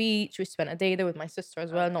went to the beach. We spent a day there with my sister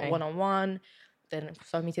as well, not Okay. one-on-one. Then we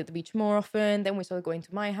started meeting at the beach more often. Then we started going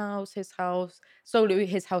to my house, his house. Slowly,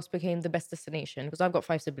 his house became the best destination because I've got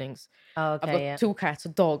 5 siblings. Oh, I've okay, got yeah. 2 cats, a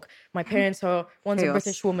dog. My parents are, one's a Chaos.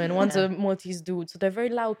 British woman, one's a Maltese dude. So they're very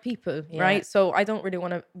loud people, right? So I don't really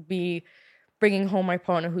want to be bringing home my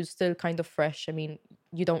partner who's still kind of fresh. I mean,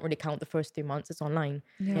 you don't really count the first 3 months. It's online.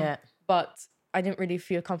 Yeah. But I didn't really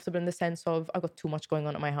feel comfortable in the sense of I got too much going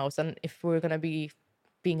on at my house. And if we're going to be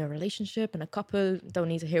being a relationship and a couple, don't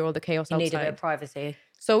need to hear all the chaos You need outside. a bit of privacy.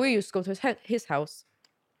 So we used to go to his house,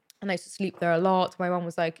 and I used to sleep there a lot. My mom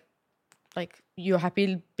was like, you're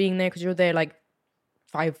happy being there because you're there like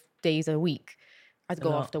 5 days a week. I'd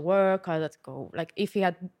go after work. I'd go, like, if he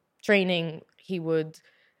had training,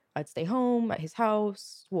 I'd stay home at his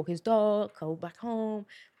house, walk his dog, go back home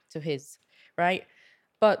to his, right?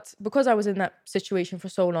 But because I was in that situation for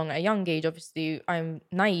so long at a young age, obviously I'm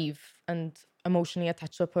naive and emotionally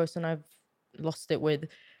attached to a person I've lost it with.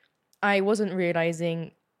 I wasn't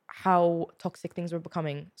realizing how toxic things were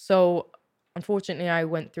becoming. So unfortunately, I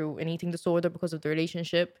went through an eating disorder because of the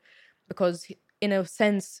relationship, because in a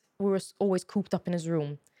sense, we were always cooped up in his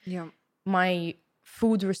room. Yeah. My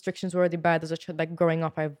food restrictions were already bad as a child. Like growing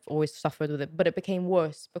up, I've always suffered with it, but it became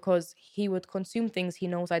worse because he would consume things he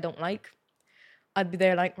knows I don't like. I'd be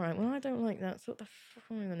there like, right, well, I don't like that, so what the fuck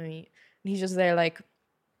am I gonna eat? And he's just there like,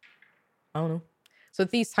 I don't know. So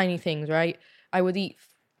these tiny things, right? I would eat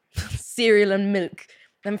cereal and milk.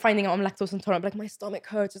 Then finding out I'm lactose intolerant, like my stomach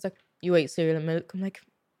hurts. It's like, you ate cereal and milk. I'm like,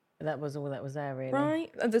 That was all that was there, really.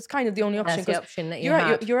 right? And that's kind of the only option. That's the 'cause option that you you're at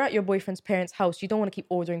had. you're at your boyfriend's parents' house. You don't want to keep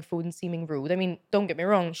ordering food and seeming rude. I mean, don't get me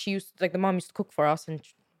wrong. She used to, like, the mom used to cook for us, and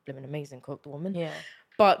she's an amazing cook, the woman. Yeah.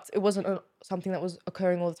 But it wasn't something that was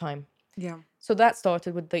occurring all the time. Yeah. So that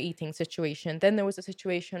started with the eating situation. Then there was a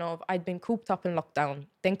situation of I'd been cooped up in lockdown,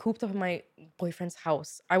 then cooped up in my boyfriend's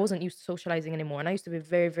house. I wasn't used to socializing anymore, and I used to be a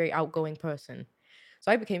very, very outgoing person.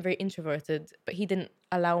 So I became very introverted, but he didn't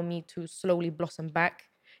allow me to slowly blossom back.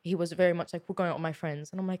 He was very much like, we're going out with my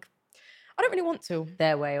friends. And I'm like, I don't really want to.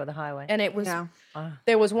 Their way or the highway. And it was, Yeah.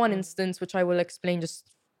 there was one instance, which I will explain just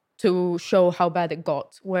to show how bad it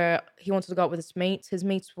got, where he wanted to go out with his mates. His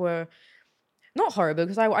mates were not horrible,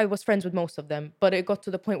 because I was friends with most of them, but it got to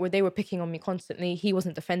the point where they were picking on me constantly. He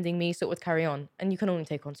wasn't defending me, so it would carry on. And you can only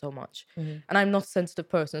take on so much. Mm-hmm. And I'm not a sensitive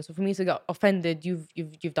person. So for me to get offended,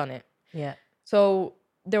 you've done it. Yeah. So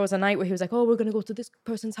there was a night where he was like, oh, we're going to go to this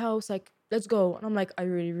person's house. Like, let's go. And I'm like, I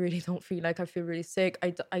really, really don't feel like, I feel really sick.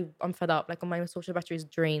 I'm fed up. Like, my social battery is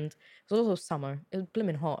drained. It was also summer. It was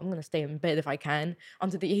blimmin' hot. I'm going to stay in bed if I can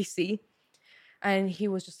under the AC. And he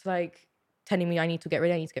was just like telling me I need to get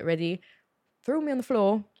ready. Threw me on the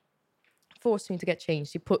floor, forced me to get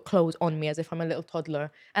changed. He put clothes on me as if I'm a little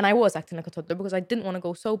toddler. And I was acting like a toddler because I didn't want to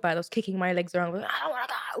go so bad. I was kicking my legs around. Like, I don't want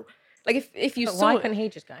to go. Like, if you But saw why it, couldn't he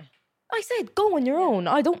just go? I said, go on your own.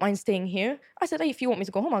 I don't mind staying here. I said, hey, if you want me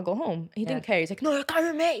to go home, I'll go home. He didn't care. He's like, no, you're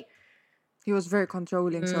coming with me. He was very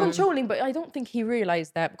controlling. So Controlling, but I don't think he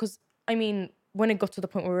realized that, because, I mean, when it got to the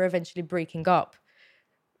point where we were eventually breaking up,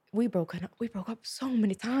 we broke up so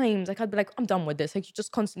many times. Like, I'd be like, I'm done with this. Like, you're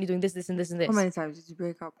just constantly doing this, and this, and this. how many times did you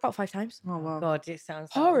break up? About 5 times. Oh wow. God, it sounds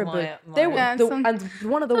Horrible. Like They were, Yeah, and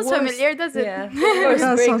one of the That's worst. familiar, does it? Yeah. Worst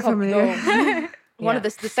That sounds breakup, familiar. though. One of Yeah.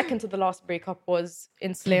 the second to the last breakup was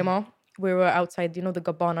in Slema. We were outside, the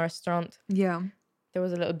Gabbana restaurant. Yeah. There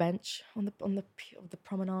was a little bench on the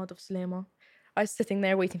promenade of Slema. I was sitting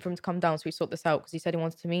there waiting for him to come down, so we sorted this out because he said he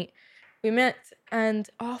wanted to meet. We met, and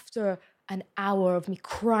after an hour of me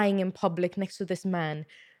crying in public next to this man,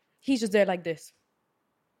 he's just there like this.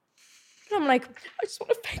 And I'm like, I just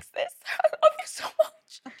want to fix this. I love you so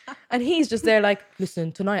much. And he's just there like,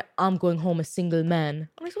 listen, tonight I'm going home a single man.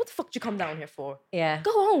 I'm like, so what the fuck did you come down here for? Yeah.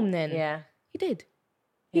 Go home then. Yeah. He did.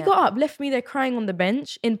 He Yeah. got up, left me there crying on the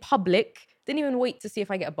bench in public. Didn't even wait to see if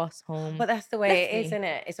I get a bus home. But that's the way Left it is, me. isn't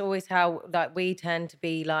it? It's always how, like, we tend to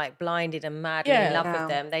be like blinded and madly Yeah. in love Yeah. with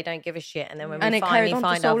them. They don't give a shit, and then when And we it carried finally on for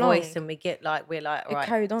find so our voice long. and we get like, we're like, It right,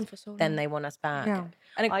 carried on for so long. then they want us back. Yeah.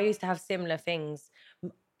 And I used to have similar things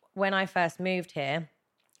when I first moved here,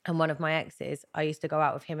 and one of my exes, I used to go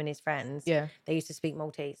out with him and his friends. Yeah. They used to speak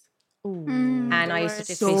Maltese, Ooh. and I used to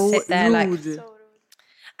just So sit there like. rude.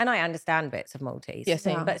 And I understand bits of Maltese. Yeah,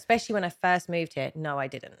 same. But especially when I first moved here, no, I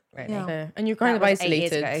didn't really. Yeah. Yeah. And you're That kind of was 8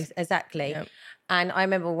 years isolated. ago, exactly. Yep. And I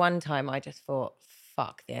remember one time I just thought,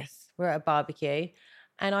 fuck this. We're at a barbecue,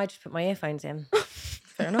 and I just put my earphones in.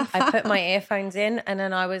 Fair enough. I put my earphones in, and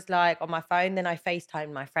then I was like on my phone. Then I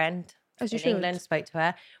FaceTimed my friend As you in should. England, spoke to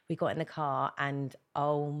her. We got in the car, and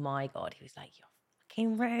oh my God, he was like, you're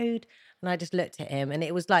fucking rude. And I just looked at him, and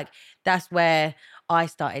it was like, that's where I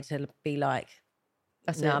started to be like,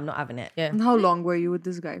 That's no, it. I'm not having it. Yeah. And how long were you with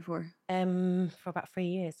this guy for? For about 3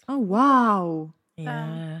 years. Oh wow.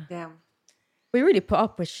 Yeah. Damn. We really put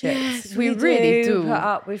up with shit. Yes, we really do. put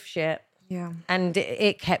up with shit. Yeah. And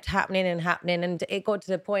it kept happening and happening. And it got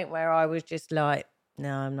to the point where I was just like,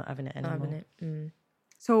 no, I'm not having it Not anymore. having it. Mm.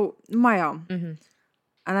 So Maya, Mm-hmm.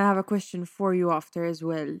 and I have a question for you after as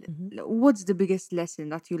well. What's the biggest lesson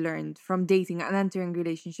that you learned from dating and entering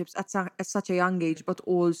relationships at such a young age, but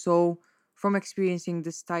also from experiencing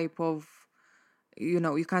this type of,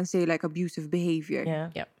 you can say like abusive behavior?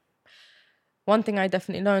 Yeah. One thing I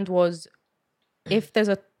definitely learned was if there's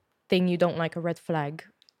a thing you don't like, a red flag,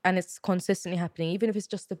 and it's consistently happening, even if it's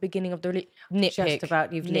just the beginning of the nitpick. Just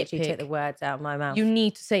about, you've literally took nitpick. the words out of my mouth. You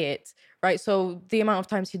need to say it, right? So the amount of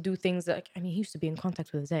times he'd do things that, I mean, he used to be in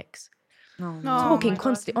contact with his ex. Oh Talking my God,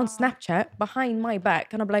 constantly on Snapchat behind my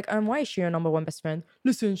back. And I'm like, why is she your number one best friend?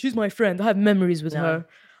 Listen, she's my friend. I have memories with her.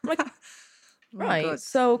 I'm like, right. God.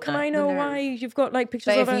 So can I know nerve. why you've got like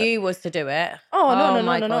pictures But of if her? you was to do it, Oh, no,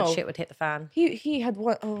 my no, God, no. shit would hit the fan. He had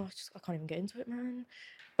one. Oh, I can't even get into it, man.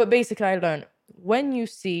 But basically, I learned when you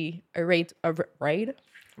see a raid. When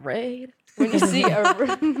you see a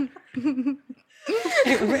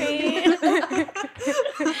raid.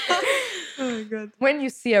 Oh God. When you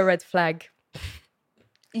see a red flag,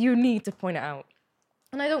 you need to point it out.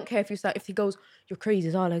 And I don't care if he goes, you're crazy,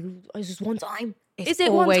 it's all like, it's just one time. It's Is it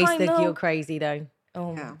always one time the though? you're crazy though.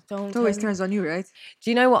 Oh, Yeah. don't It always tell me. turns on you, right? Do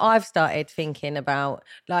you know what I've started thinking about?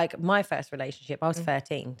 Like my first relationship, I was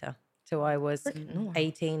 13 till I was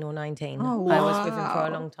 18 or 19. Oh, I was with him for a wow.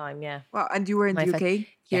 long time, yeah. Wow. And you were in My the first- UK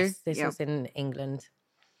here? Yes, this Yeah. was in England.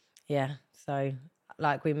 Yeah, so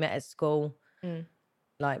like we met at school.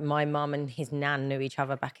 Like my mum and his nan knew each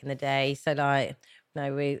other back in the day. So like,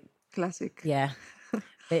 no, Classic. yeah,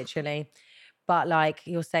 literally. But like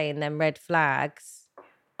you're saying, them red flags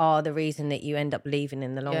are the reason that you end up leaving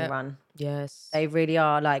in the long run. Yes. They really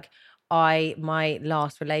are. Like my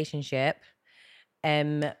last relationship,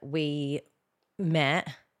 we met,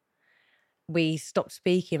 we stopped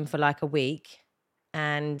speaking for like a week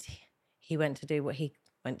and he went to do what he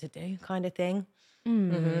went to do kind of thing.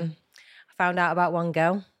 I found out about one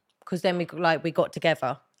girl because then we got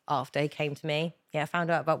together after he came to me. Yeah, I found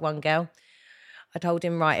out about one girl. I told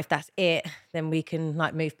him, right, if that's it, then we can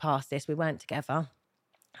like move past this. We weren't together.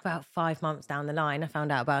 About 5 months down the line, I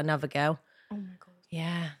found out about another girl. Oh my God.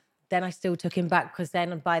 Yeah. Then I still took him back because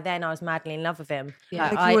by then I was madly in love with him. Yeah.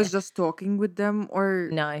 Like he was just talking with them or...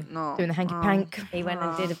 No. No. Doing the hanky pank. He went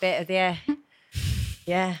and did a bit of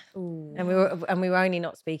yeah. And we were only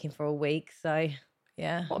not speaking for a week, so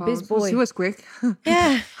yeah. What a Wow, biz so boy. he was quick.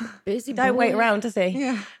 Yeah. Busy Don't boy. wait around to see.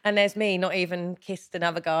 Yeah. And there's me not even kissed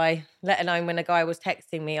another guy, let alone when a guy was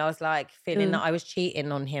texting me, I was like feeling that I was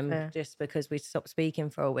cheating on him just because we stopped speaking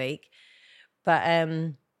for a week. But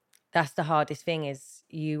that's the hardest thing is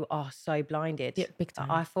you are so blinded. Yeah, big time.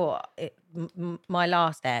 I thought my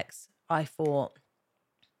last ex, I thought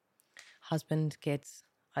husband, kids.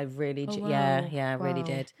 I really, Oh, yeah, wow. really Wow.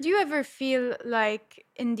 did. Do you ever feel like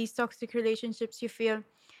in these toxic relationships, you feel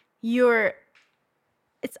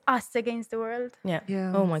it's us against the world? Yeah.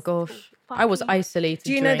 Yeah. Oh my gosh. I was isolated.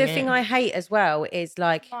 Do you know the during thing it. I hate as well is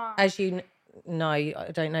like, Wow. as you know,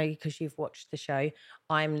 I don't know because you've watched the show,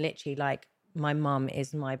 I'm literally like, my mum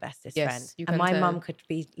is my bestest Yes, friend. you And can my tell. mum could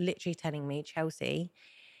be literally telling me, Chelsea,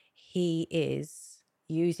 he is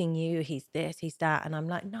using you, he's this, he's that. And I'm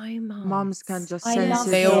like, no, mum. Moms can just I sense love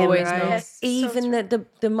it. They him, always right? know. Yes, so Even true.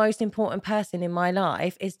 the most important person in my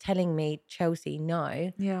life is telling me, Chelsea,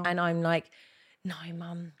 no. Yeah. And I'm like, no,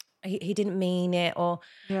 mum, he didn't mean it. Or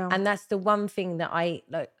Yeah. and that's the one thing that I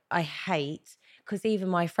hate because even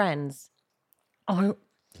my friends,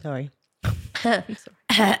 sorry. I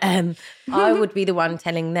would be the one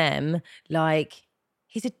telling them like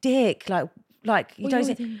he's a dick, like you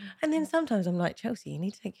don't. And then sometimes I'm like, Chelsea, you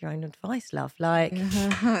need to take your own advice, love. Like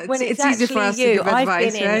when it's easy for actually us to you, give I've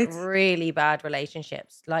advice, been right? in really bad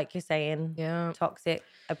relationships, like you're saying, Yeah. toxic,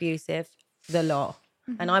 abusive, the lot.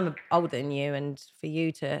 And I'm older than you, and for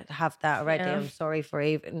you to have that already, Yeah. I'm sorry for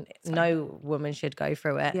even. No woman should go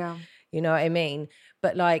through it. Yeah. You know what I mean?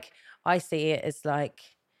 But like, I see it as like,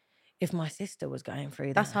 if my sister was going through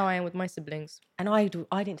that, That's how I am with my siblings. and I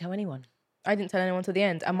didn't tell anyone. I didn't tell anyone till the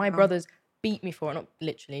end. And my brothers beat me for it, not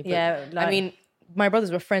literally. But Yeah, I mean, my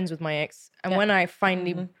brothers were friends with my ex. And when I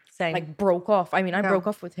finally Same. like broke off, I mean, I Yeah. broke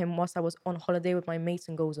off with him whilst I was on holiday with my mates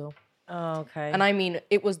in Gozo. Oh, okay. And I mean,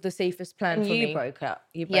 it was the safest plan And for you me. broke up.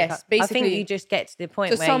 You broke Yes, up. I think basically- you just get to the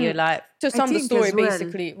point To where sum, you're like, to sum the think story, as well,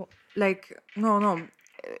 basically. Like, no.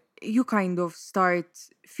 You kind of start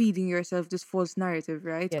feeding yourself this false narrative,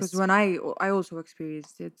 right? Because Yes. when I also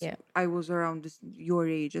experienced it. Yeah. I was around your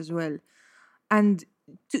age as well. And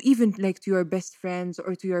to even like to your best friends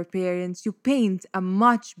or to your parents, you paint a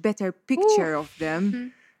much better picture of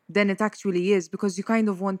them than it actually is because you kind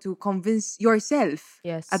of want to convince yourself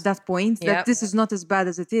Yes. at that point that Yep. this is not as bad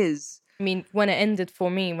as it is. I mean, when it ended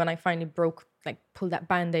for me, when I finally pulled that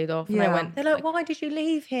band-aid off, and I Yeah. went, they're like, why did you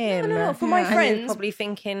leave him? no, for my Yeah. And you're friends, probably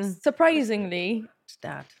thinking, surprisingly,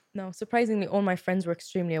 Dad. surprisingly, all my friends were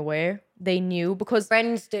extremely aware. They knew because If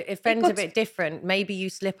friends are a got- bit different, maybe you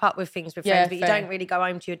slip up with things with Yeah, friends, but you fair. don't really go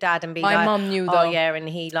home to your dad and be My like, mum knew, oh though. yeah, and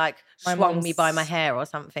he like My swung mum's- me by my hair or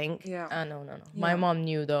something. Yeah. no. My mom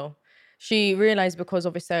knew though. She realized because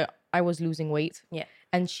obviously I was losing weight. Yeah.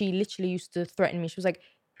 And she literally used to threaten me. She was like,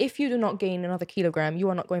 if you do not gain another kilogram, you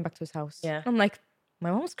are not going back to his house. Yeah. I'm like,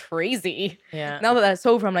 my mom's crazy. Yeah. Now that that's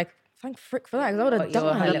over, I'm like, thank frick for that, because I would have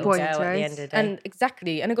You're her died. little point, girl at right? the end of the day. And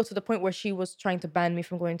exactly. And it got to the point where she was trying to ban me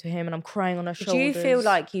from going to him, and I'm crying on her Do shoulders. you feel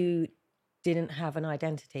like you didn't have an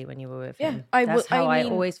identity when you were with him? I That's how I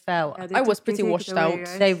mean, always felt. Yeah, they I was they pretty take it washed away, out.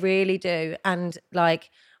 right? They really do. And like,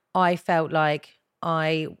 I felt like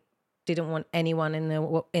I didn't want anyone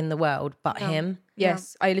in the world but him.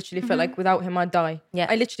 Yes, I literally felt like without him I'd die. Yeah.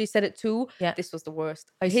 I literally said it too. Yeah. This was the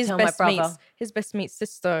worst. I used to tell my brother. His best mate's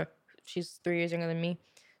sister, she's 3 years younger than me.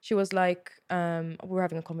 She was like, we were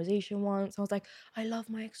having a conversation once. I was like, I love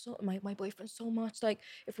my boyfriend so much. Like,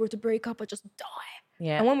 if we were to break up, I'd just die.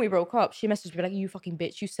 Yeah. And when we broke up, she messaged me like, you fucking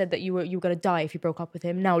bitch. You said that you were gonna die if you broke up with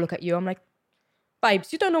him. Now look at you. I'm like,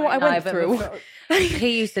 babes, you don't know what I went through.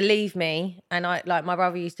 He used to leave me, and my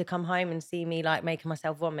brother used to come home and see me like making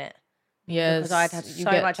myself vomit. Yes, Because I'd had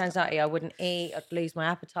so much anxiety. I wouldn't eat. I'd lose my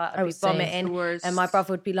appetite. I'd be was saying, vomiting. the worst. And my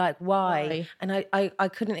brother would be like, why? Why? And I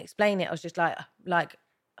couldn't explain it. I was just like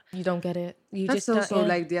you don't get it. you That's just also don't,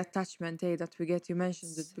 yeah. like the attachment, that we get. You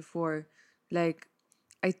mentioned it before. Like,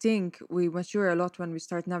 I think we mature a lot when we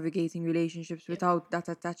start navigating relationships without that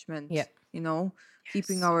attachment. Yeah. You know,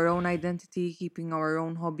 keeping our own identity, keeping our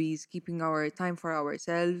own hobbies, keeping our time for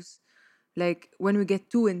ourselves. Like, when we get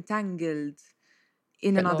too entangled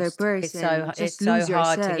in Get another lost. person, It's just lose so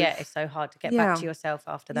hard yourself. to get. It's so hard to get Yeah. back to yourself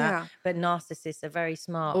after that. Yeah. But narcissists are very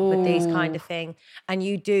smart with these kind of thing, and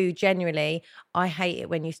you do genuinely. I hate it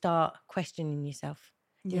when you start questioning yourself.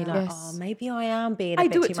 You're like, Yes. oh, maybe I am being. I A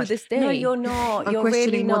bit do it too to much. this No, day. you're not. Or You're really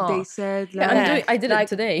questioning not. what they said. Yeah, Like, I did it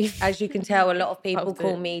today. As you can tell, a lot of people Loved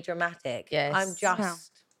call it. me dramatic. Yes. I'm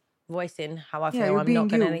just voicing how I Yeah, feel. you're I'm not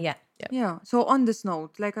being gonna. you. Yeah. Yeah. So on this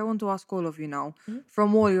note, like, I want to ask all of you now,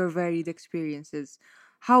 from all your varied experiences,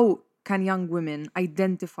 how can young women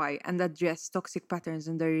identify and address toxic patterns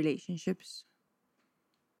in their relationships?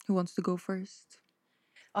 Who wants to go first?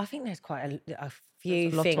 I think there's quite a few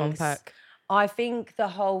There's a lot to things. unpack. I think the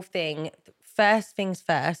whole thing, first things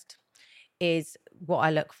first, is what I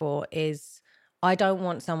look for is I don't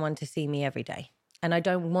want someone to see me every day, and I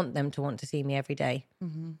don't want them to want to see me every day.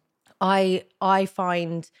 I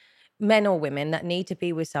find men or women that need to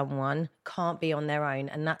be with someone can't be on their own,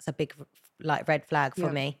 and that's a big like red flag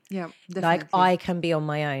for me. Yeah, definitely. Like I can be on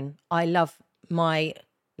my own. I love my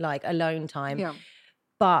like alone time. Yeah.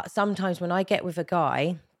 But sometimes when I get with a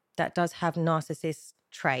guy that does have narcissist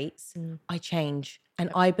traits, I change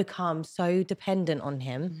and I become so dependent on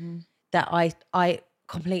him that I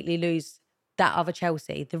completely lose that other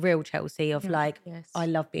Chelsea, the real Chelsea of like, I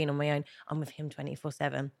love being on my own. I'm with him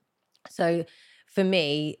 24/7. So for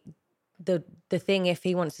me, the thing, if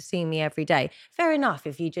he wants to see me every day, fair enough.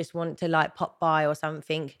 If you just want to like pop by or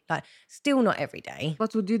something, like still not every day.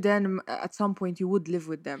 But would you then, at some point, you would live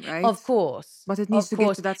with them, right? Of course. But it needs to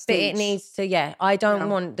get to that But stage. it needs to, I don't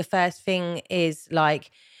want the first thing is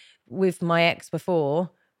like with my ex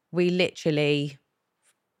before, we literally,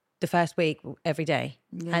 the first week, every day.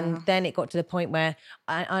 Yeah. And then it got to the point where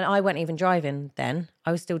I wasn't even driving then.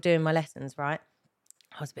 I was still doing my lessons, right?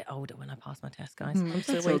 I was a bit older when I passed my test, guys. I'm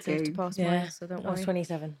still It's waiting okay. to pass Yeah. mine, so don't I was worry.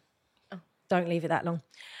 27. Don't leave it that long.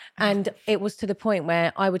 And it was to the point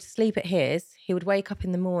where I would sleep at his. He would wake up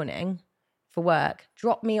in the morning for work,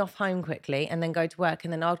 drop me off home quickly, and then go to work.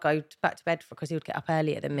 And then I'd go back to bed because he would get up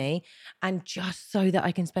earlier than me. And just so that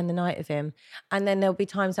I can spend the night with him. And then there'll be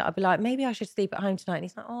times that I'd be like, maybe I should sleep at home tonight. And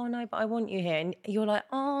he's like, oh, no, but I want you here. And you're like,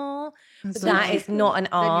 oh, but So that is not an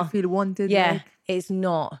Then you R. feel wanted. Yeah, like, it's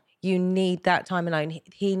not. You need that time alone.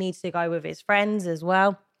 He needs to go with his friends as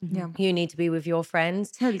well. Yeah. You need to be with your friends.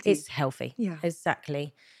 It's healthy. It's healthy. Yeah.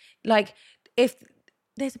 Exactly. Like if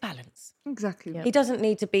there's a balance. Exactly. He doesn't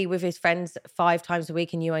need to be with his friends 5 times a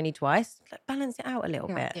week and you only twice. Like, balance it out a little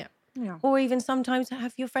bit. Yeah. Yeah. Or even sometimes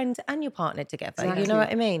have your friends and your partner together. You know Exactly.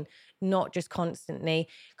 what I mean? Not just constantly.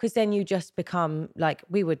 Because then you just become like,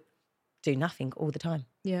 we would do nothing all the time.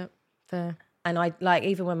 Yeah, fair. And I like,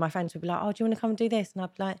 even when my friends would be like, oh, do you want to come and do this? And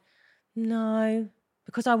I'd be like, no,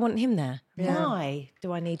 because I want him there. Yeah. Why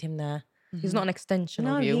do I need him there? He's not an extension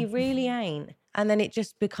No, of you. he really ain't. And then it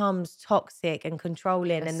just becomes toxic and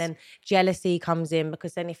controlling. And then jealousy comes in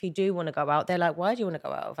because then if you do want to go out, they're like, why do you want to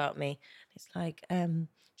go out without me? It's like,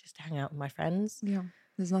 just hang out with my friends. Yeah.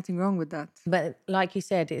 There's nothing wrong with that. But like you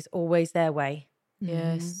said, it's always their way.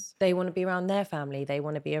 Yes. They want to be around their family. They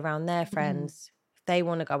want to be around their friends. If they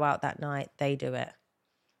want to go out that night, they do it.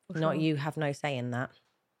 Not you have no say in that.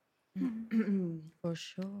 For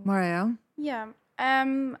sure. Mariah? Yeah.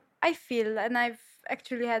 I feel, and I've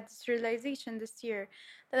actually had this realization this year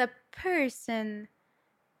that a person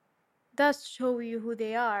does show you who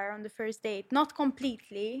they are on the first date. Not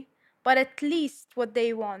completely, but at least what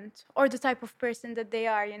they want or the type of person that they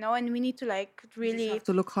are, and we need to like You just really have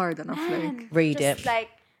to look hard enough, like. man, Read just it. like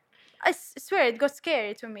swear it got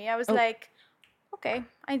scary to me. I was like, okay,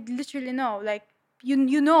 I literally know, like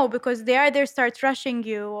you know, because they either start rushing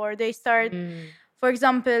you or they start for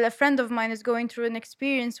example, a friend of mine is going through an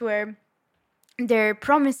experience where they're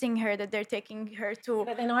promising her that they're taking her to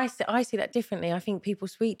But then I see that differently. I think people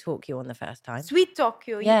sweet talk you on the first time. sweet talk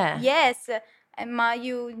you. Yeah. Yes. And Ma,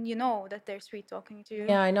 you know that they're sweet talking to you.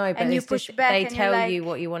 Yeah, I know, but and you it's push just, back they and tell you're like, you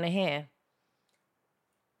what you want to hear.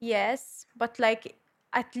 yes, but like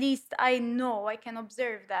at least I know I can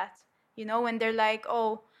observe that. When they're like,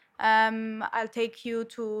 oh, I'll take you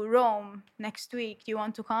to Rome next week. Do you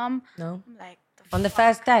want to come? No. I'm like, On the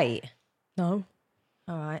first date? No.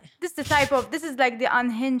 All right. this is like the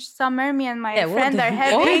unhinged summer me and my Yeah, friend are what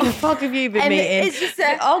having. the fuck have you been And meeting? it's just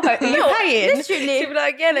I'll go, are you no, paying? literally. She'll be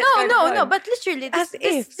like, yeah, let's go no, home. but literally, As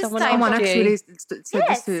if someone time Someone asked of- you. actually said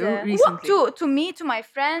this to you recently. to me, to my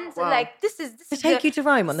friends, Wow. like this is To take you to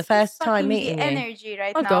Rome on the first time meeting the you. energy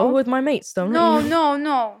right I'd now. go with my mates though. No.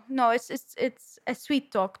 It's a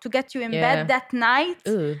sweet talk to get you in Yeah. bed that night.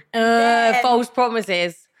 Ugh. then- False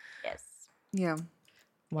promises. Yes. Yeah.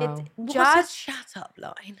 Wow. What's Just a shut up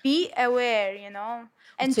line? be aware,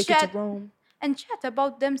 and Take it chat to Rome. and chat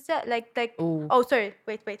about themselves. Like. Ooh. Oh, sorry.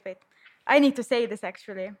 Wait. I need to say this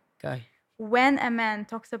actually. Go. When a man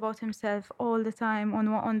talks about himself all the time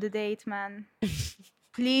on the date, man,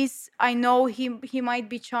 please, I know he might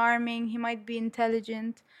be charming, he might be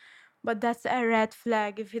intelligent, but that's a red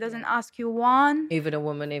flag if he doesn't ask you one Even a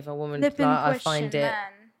woman, flipping like, I question, find it.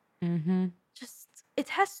 man. Mm-hmm. Just it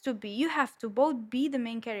has to be. You have to both be the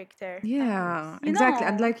main character. Yeah, You exactly.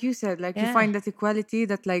 And know. like you said, like you Yeah. find that equality,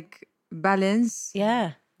 that like balance.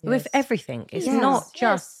 Yeah. With Yes. everything. It's Yes. not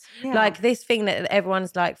just Yeah. like this thing that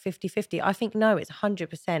everyone's like 50-50. I think, no, it's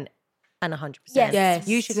 100% and 100%. Yes.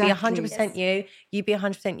 You should be Exactly. 100% you be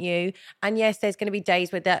 100% you. And yes, there's going to be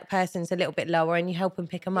days where that person's a little bit lower and you help them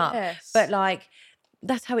pick them up. Yes. But like,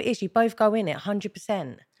 that's how it is. You both go in it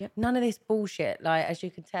 100%. Yep. None of this bullshit. Like, as you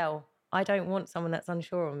can tell, I don't want someone that's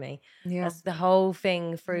unsure of me. Yeah. That's the whole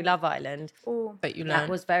thing through Love Island. Oh. But you That learn.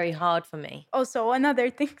 was very hard for me. Also, another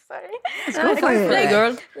thing. Sorry. Go for it. Hey,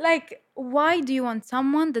 girl. Like, why do you want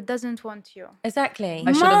someone that doesn't want you? Exactly.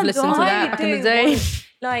 I should have Man, listened to why that back in the do day.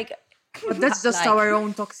 Like, But that's just Like- our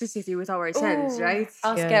own toxicity with ourselves, Ooh. right?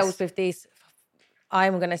 us Yes. girls with this,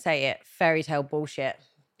 I'm going to say it, fairy tale bullshit.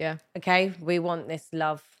 Yeah. Okay? We want this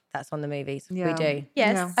love that's on the movies. We Yeah. do.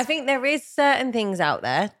 Yes. Yeah. I think there is certain things out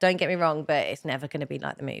there, don't get me wrong, but it's never going to be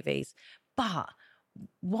like the movies. But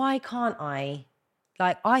why can't I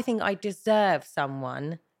think I deserve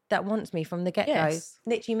someone that wants me from the get-go. Yes.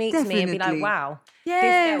 Literally meets me and be like, Definitely. wow.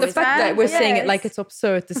 Yes, The fact that we're saying it like it's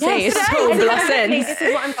absurd to say is so Exactly. blasé. This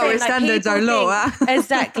is what I'm saying. Our like, standards people are low, think- huh?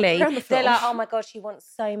 Exactly. Wonderful. They're like, oh my God, she wants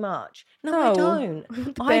so much. No, I No. don't.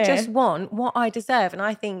 I There. just want what I deserve. And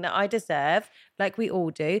I think that I deserve, like we all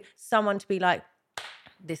do, someone to be like,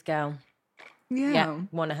 this girl, Yeah.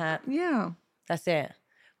 want to hurt. Yeah. That's it.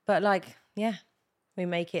 But like, yeah, we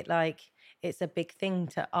make it like it's a big thing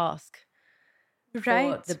to ask for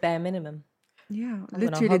right. the bare minimum. Yeah. I'm gonna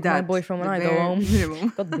Literally hug that. my boyfriend when the I go bare home.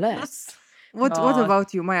 minimum. God bless. What God.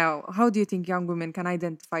 about you, Maya? How do you think young women can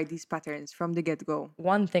identify these patterns from the get-go?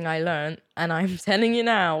 One thing I learned, and I'm telling you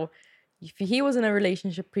now, if he was in a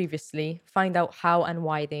relationship previously, find out how and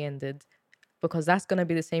why they ended. Because that's going to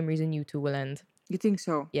be the same reason you two will end. You think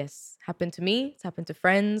so? Yes. Happened to me. It's happened to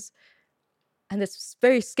friends. And it's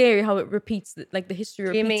very scary how it repeats, like the history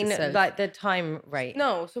Do repeats you mean itself. like the time rate?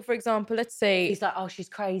 No. So for example, let's say... He's like, oh, she's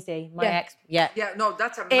crazy. My Yeah. ex. Yeah. Yeah, no,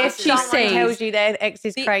 that's a If massive... she someone says- tells you their ex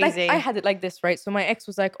is like, crazy. I had it like this, right? So my ex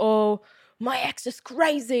was like, oh, my ex is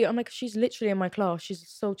crazy. I'm like, she's literally in my class. She's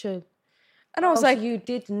so chill. And I was Oh, like, so you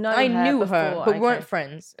did know I her knew before. her, but we weren't Okay.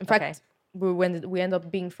 friends. In Okay. fact, we ended up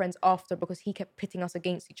being friends after because he kept pitting us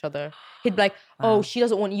against each other. He'd be like, oh, she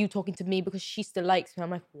doesn't want you talking to me because she still likes me. I'm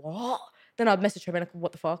like, what? Then I'd message her and be like,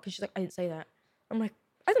 what the fuck? And she's like, I didn't say that. I'm like,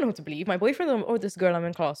 I don't know what to believe. My boyfriend or this girl I'm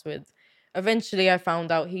in class with. Eventually, I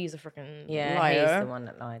found out he's a freaking Yeah, liar. he's the one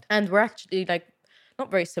that lied. And we're actually like, not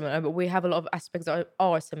very similar, but we have a lot of aspects that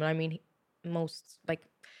are similar. I mean, most, like,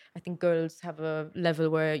 I think girls have a level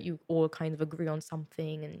where you all kind of agree on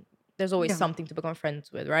something and there's always Yeah. something to become friends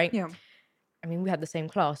with, right? Yeah. I mean, we had the same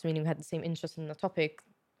class, meaning we had the same interest in the topic,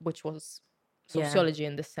 which was sociology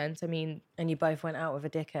in this sense. I mean, And you both went out with a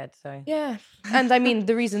dickhead, so. yeah. And I mean,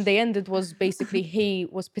 the reason they ended was basically he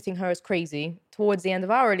was pitting her as crazy. Towards the end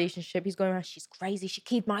of our relationship, he's going around, she's crazy, she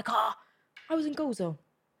keyed my car. I was in Gozo.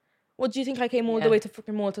 What do you think I came all the way to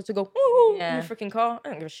freaking Malta to go, ooh, in a freaking car? I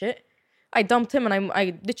don't give a shit. I dumped him and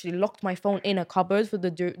I literally locked my phone in a cupboard for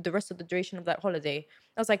the rest of the duration of that holiday.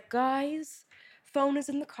 I was like, guys, phone is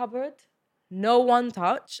in the cupboard. No one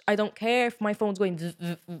touch. I don't care if my phone's going.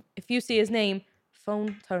 If you see his name,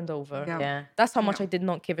 phone turned over. Yeah. That's how much I did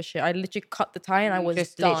not give a shit. I literally cut the tie and I was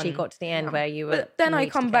Just done. literally got to the end where you were. But then I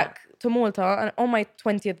reached come the back cap. to Malta and on my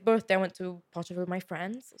 20th birthday, I went to Portugal with my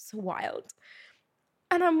friends. It's so wild.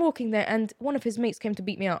 And I'm walking there and one of his mates came to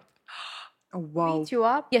beat me up. Oh, wow. Beat you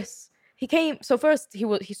up? Yes. He came. So first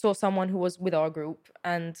he saw someone who was with our group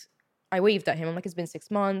and I waved at him. I'm like, it's been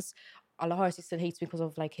 6 months. Allah, he still hates me because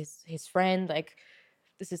of like his friend. Like,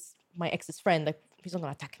 this is my ex's friend. Like, he's not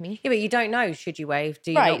gonna attack me. Yeah, but you don't know. Should you wave?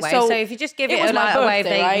 Do you Right, not wave? so So if you just give it it was a, my like, a wave,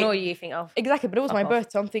 birthday, they right? ignore you. You think, oh, Exactly, but it was my off.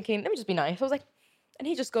 birthday. I'm thinking, let me just be nice. I was like, and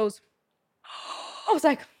he just goes, I was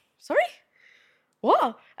like, sorry?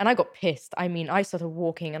 What? And I got pissed. I mean, I started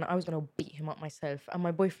walking and I was gonna beat him up myself. And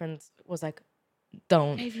my boyfriend was like,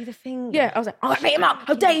 don't. gave you the finger. Yeah, I was like, I'm gonna beat him up.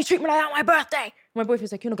 How dare you treat me like that on my birthday? My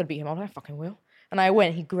boyfriend's like, you're not gonna beat him up. I fucking will. And I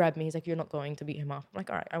went, he grabbed me. He's like, you're not going to beat him up. I'm like,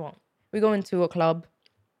 all right, I won't. We go into a club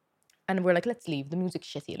and we're like, let's leave. The music's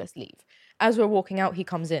shitty, let's leave. As we're walking out, he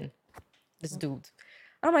comes in, this dude.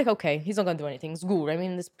 And I'm like, okay, he's not gonna do anything. It's good. I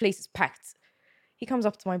mean, this place is packed. He comes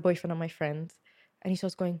up to my boyfriend and my friend and he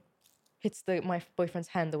starts going, hits my boyfriend's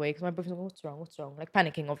hand away because my boyfriend's like, what's wrong? What's wrong? Like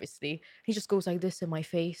panicking, obviously. He just goes like this in my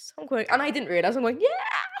face. I'm going, and I didn't realize. I'm going, yeah.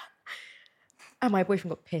 And my boyfriend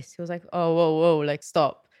got pissed. He was like, oh, whoa, like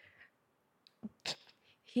stop.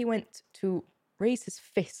 He went to raise his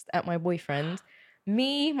fist at my boyfriend.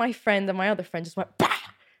 Me, my friend, and my other friend just went, bah!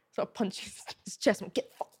 Started punching his chest. Went,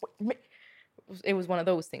 get fucked with me. It was one of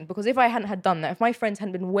those things. Because if I hadn't had done that, if my friends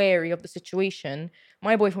hadn't been wary of the situation,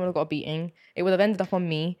 my boyfriend would have got a beating. It would have ended up on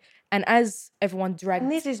me. And as everyone dragged...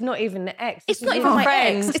 And this is not even the ex. It's This not is even your my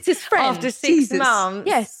friend ex. It's his friend. After 6 Jesus. months.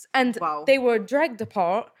 Yes. And Wow. they were dragged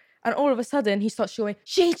apart. And all of a sudden, he starts showing,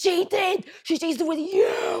 she cheated. She cheated with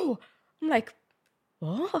you. I'm like,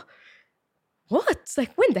 what? What?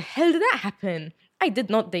 Like, when the hell did that happen? I did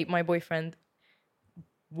not date my boyfriend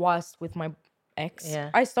whilst with my ex. Yeah.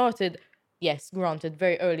 I started, yes, granted,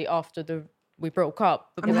 very early after we broke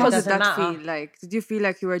up. But And how did doesn't that matter. feel like? Did you feel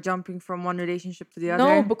like you were jumping from one relationship to the other?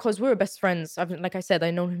 No, because we were best friends. Like I said,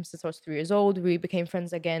 I known him since I was 3 years old. We became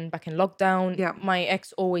friends again back in lockdown. Yeah. My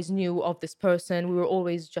ex always knew of this person. We were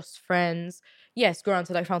always just friends. Yes,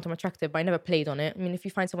 granted, I found him attractive, but I never played on it. I mean, if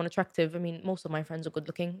you find someone attractive, I mean, most of my friends are good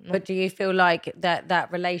looking. But do you feel like that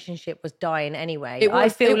relationship was dying anyway? It was- I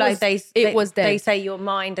feel it like was- they it was dead. They say your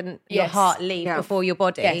mind and your Yes. heart leave Yeah. before your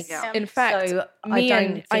body. Yes. Yeah. In fact, So I me don't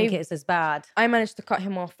and think it's as bad. I managed to cut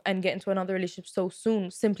him off and get into another relationship so soon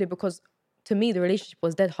simply because to me the relationship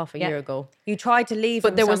was dead half a year ago. You try to leave,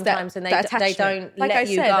 But them there was that, sometimes, and that they attachment. don't like let I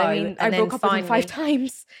you said, go. I mean, I and broke then up with him 5 finally-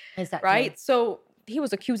 times. Exactly. Right? So he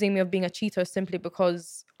was accusing me of being a cheater simply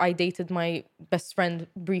because I dated my best friend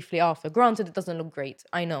briefly after. Granted, it doesn't look great.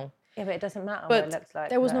 I know. Yeah, but it doesn't matter But what it looks like.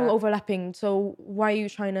 there was no that. overlapping. So why are you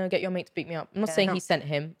trying to get your mate to beat me up? I'm not saying no. he sent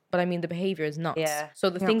him, but I mean, the behavior is nuts. Yeah. So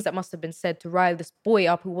the things that must have been said to rile this boy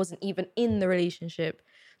up who wasn't even in the relationship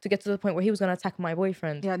to get to the point where he was going to attack my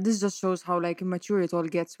boyfriend. Yeah, this just shows how like immature it all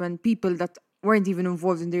gets when people that weren't even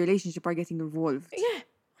involved in the relationship are getting involved. Yeah.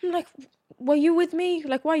 I'm like, were you with me?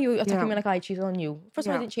 Like, why are you attacking Yeah. me like I cheated on you? First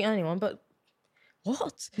of all, I Yeah. didn't cheat on anyone, but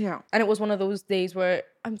what? Yeah. And it was one of those days where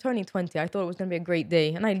I'm turning 20. I thought it was going to be a great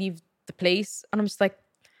day. And I leave the place and I'm just like,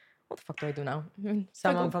 what the fuck do I do now? I mean,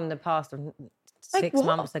 Someone like, from the past of Like 6 what?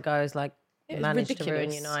 months ago is like It's managed to ruin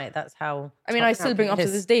ridiculous. your night. That's how. I mean, I still bring it up to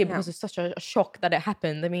Yes. this day because it's such a shock that it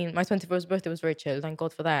happened. I mean, my 21st birthday was very chill. Thank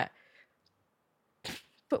God for that.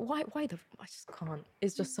 But why I just can't.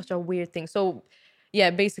 It's just such a weird thing. So,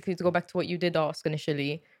 yeah, basically to go back to what you did ask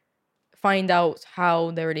initially, find out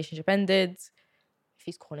how their relationship ended. If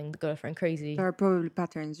he's calling the girlfriend crazy, There are probably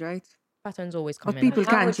patterns, right? patterns always come But in. people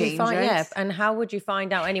How can would you change, find, right? yeah, and how would you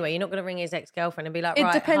find out anyway? You're not going to ring his ex-girlfriend and be like, It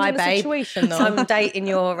right, depends hi, on the babe, situation, though. I'm dating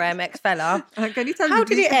your ex-fella. Can you tell me How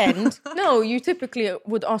did please? it end? No, you typically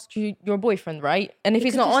would ask your boyfriend, right? And if You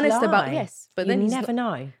he's could not just honest about lie. yes, but You then he's never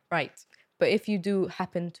not, know. right. But if you do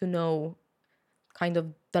happen to know kind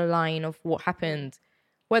of the line of what happened,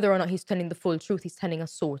 whether or not he's telling the full truth, he's telling a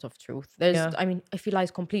sort of truth. I mean, if he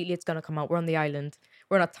lies completely, it's gonna come out. We're on the island.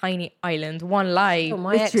 We're on a tiny island. One lie. Oh,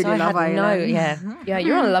 my ex, Literally I had Love no, Island. yeah. Yeah,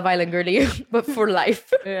 you're on Love Island, girly, but for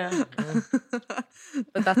life. Yeah.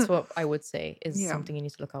 But that's what I would say is Yeah. something you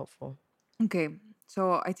need to look out for. Okay,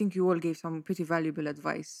 so I think you all gave some pretty valuable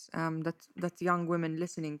advice that young women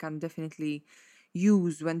listening can definitely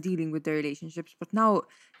use when dealing with their relationships. But now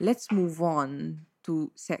let's move on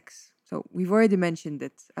to sex. So we've already mentioned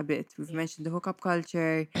it a bit. We've mentioned the hookup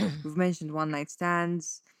culture. We've mentioned one night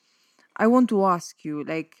stands. I want to ask you,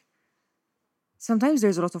 like, sometimes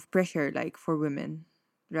there's a lot of pressure, like, for women,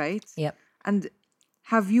 right? Yep. And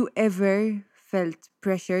have you ever felt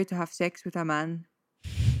pressure to have sex with a man?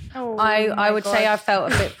 Oh, I my would say God. I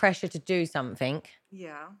felt a bit pressure to do something,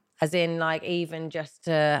 Yeah. as in like even just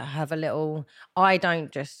to have a little. I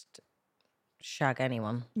don't just shag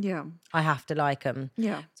anyone. Yeah. I have to like them.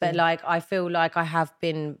 Yeah. But like I feel like I have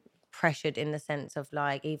been pressured in the sense of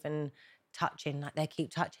like even touching, like they keep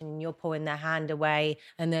touching and you're pulling their hand away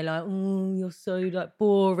and they're like, oh, you're so like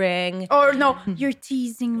boring. Or no, you're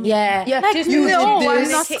teasing me. Yeah, Like, just no, do I'm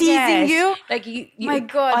this. not teasing Yes. you. Like you My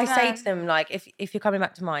God, I say man. to them like, if you're coming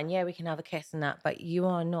back to mine, yeah, we can have a kiss and that, but you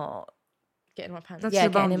are not. Get in my pants. That's Yeah,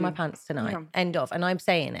 your getting in my boundary. pants tonight. Yeah. End of. And I'm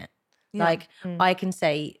saying it. Yeah. Like I can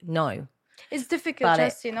say no. It's difficult, But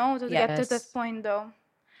just, you know, to get to Yes. that point, though.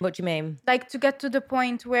 What do you mean? Like, to get to the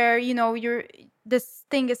point where, you know, this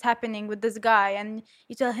thing is happening with this guy and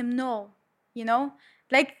you tell him no, you know?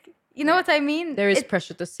 Like, you know what I mean? There is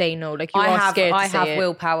pressure to say no. Like, you I are have scared to I say have it.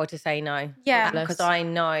 willpower to say no. Yeah. Because I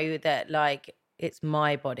know that like it's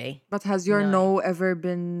my body. But has your no ever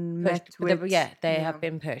been met Pushed, with? they have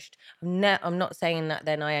been pushed. I'm not saying that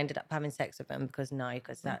then I ended up having sex with them because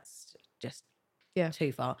that's just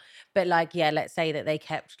too far. But like, yeah, let's say that they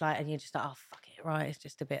kept like, and you're just like, oh fuck it, right? It's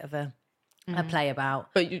just a bit of a play about.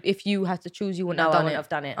 But if you had to choose, you wouldn't No, have I done wouldn't it. have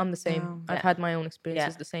done it. I'm the same. I've had my own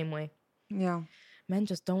experiences the same way. Yeah. Men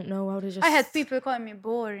just don't know how to just. I had people calling me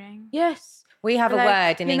boring. Yes. We have Like, a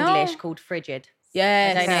word in you know- English called frigid.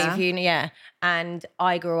 Yes. I don't know if you and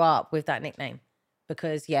I grew up with that nickname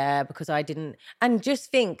because I didn't. And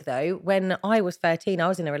just think though, when I was 13, I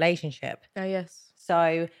was in a relationship. Oh, yes.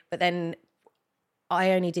 So, but then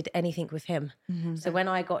I only did anything with him. So when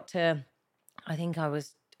I got to, I think I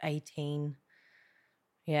was 18.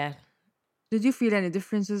 Yeah. Did you feel any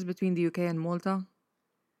differences between the UK and Malta?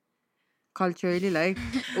 Culturally, like?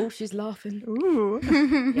 Oh, she's laughing.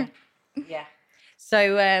 Ooh. Yeah.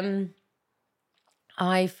 So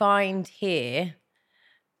I find here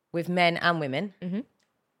with men and women,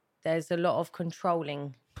 there's a lot of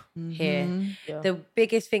controlling here. Yeah. The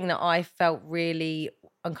biggest thing that I felt really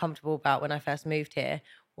uncomfortable about when I first moved here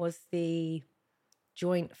was the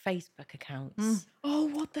joint Facebook accounts. Oh,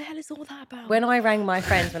 what the hell is all that about? When I rang my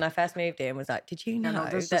friends when I first moved here and was like, did you know no,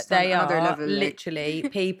 that's that just they another are level, like- literally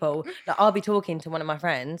people, like I'll be talking to one of my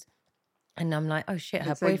friends and I'm like, oh shit,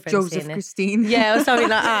 her It's like boyfriend's Joseph seeing this. Christine. Yeah, or something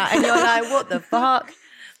like that. And you're like, what the fuck?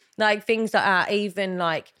 Like things like that. Even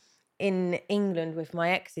like in England with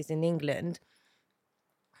my exes in England,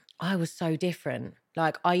 I was so different.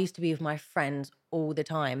 Like I used to be with my friends all the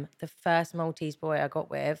time. The first Maltese boy I got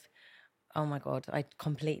with, oh my God, I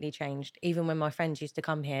completely changed. Even when my friends used to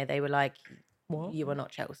come here, they were like, what? You are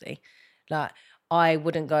not Chelsea. Like I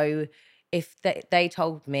wouldn't go, if they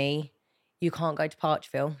told me you can't go to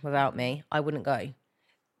Parchville without me, I wouldn't go.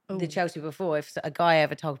 The Chelsea before, if a guy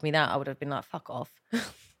ever told me that, I would have been like, fuck off.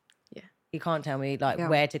 You can't tell me like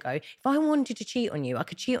where to go. If I wanted to cheat on you, I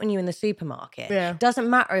could cheat on you in the supermarket. Yeah. Doesn't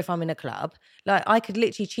matter if I'm in a club. Like I could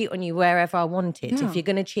literally cheat on you wherever I wanted. Yeah. If you're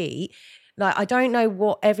gonna cheat, like I don't know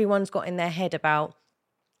what everyone's got in their head about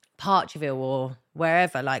Parchville or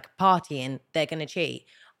wherever, like partying, they're gonna cheat.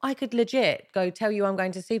 I could legit go tell you I'm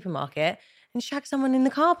going to the supermarket and shag someone in the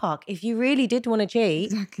car park if you really did want to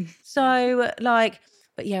cheat. Exactly. So like,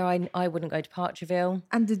 but yeah, I wouldn't go to Parchville.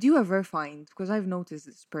 And did you ever find, because I've noticed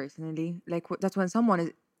this personally, like that when someone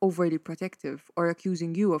is overly protective or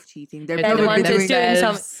accusing you of cheating, they're Everyone probably Everyone's doing just doing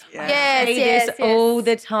themselves. something. Yes, Say yes, this yes. all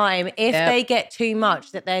the time. If Yep. they get too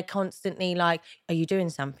much, that they're constantly like, "Are you doing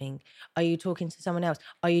something? Are you talking to someone else?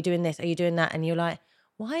 Are you doing this? Are you doing that?" And you're like,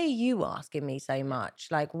 "Why are you asking me so much?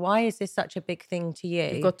 Like, why is this such a big thing to you?"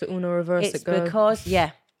 You've got to Uno reverse It's it, girl. because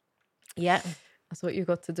yeah. That's what you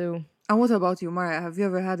got to do. And what about you, Mariah? Have you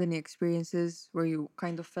ever had any experiences where you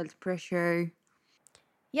kind of felt pressure?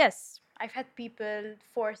 Yes, I've had people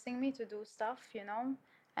forcing me to do stuff, you know,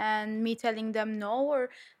 and me telling them no, or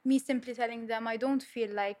me simply telling them I don't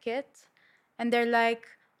feel like it. And they're like,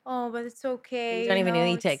 oh, but it's okay. You don't even know,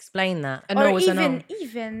 need to it's-" explain that. A Or no is a no.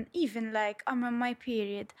 even like I'm on my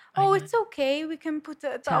period. Oh, it's okay. We can put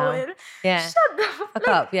a towel. Yeah. Shut the Fuck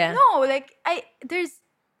up, yeah. No, like there's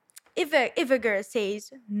if a girl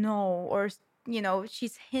says no, or you know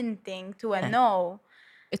she's hinting to a no,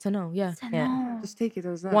 It's a no, yeah. it's a Yeah. no. Just take it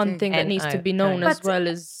as that. One eh? thing that needs to be known N-O. as But- well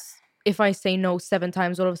is if I say no 7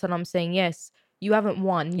 times, all of a sudden I'm saying yes. You haven't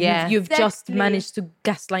won. Yeah. You've just Exactly. managed to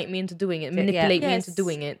gaslight me into doing it, manipulate me into Yes.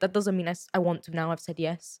 doing it. That doesn't mean I want to now. I've said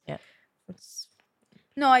yes. Yeah. It's,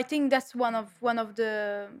 No, I think that's one of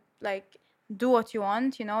the like do what you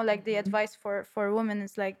want, you know, like the advice for women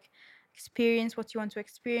is like experience what you want to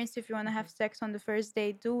experience. If you want to have sex on the first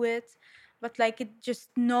day, do it. But like just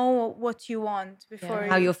know what you want before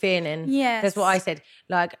How you're feeling. Yes. That's what I said.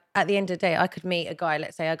 Like at the end of the day, I could meet a guy.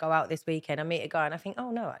 Let's say I go out this weekend, I meet a guy and I think, oh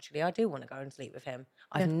no, actually I do want to go and sleep with him.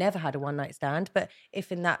 I've never had a one night stand, but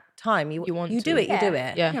if in that time you want you to. do it, you do Yeah.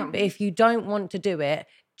 it. Yeah. But if you don't want to do it,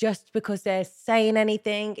 just because they're saying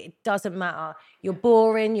anything, it doesn't matter. You're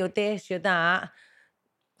boring, you're this, you're that.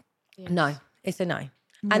 No, it's a no.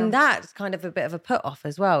 And that's kind of a bit of a put off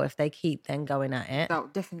as well if they keep then going at it. No,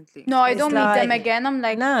 definitely. No, I It's don't meet them like- again. I'm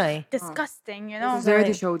like No. disgusting, you know. They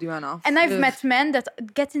already showed you enough. And I've met men that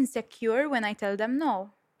get insecure when I tell them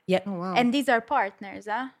no. Yep. Oh, wow. And these are partners,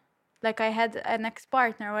 huh? Like I had an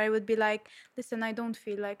ex-partner where I would be like, listen, I don't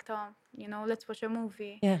feel like that, you know, let's watch a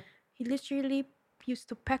movie. Yeah. He literally used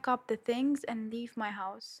to pack up the things and leave my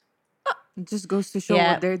house. It just goes to show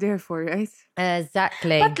Yeah. what they're there for, right?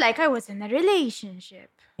 Exactly. But like I was in a relationship.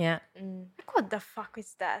 yeah. Like what the fuck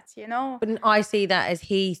is that, you know? But I see that as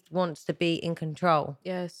he wants to be in control.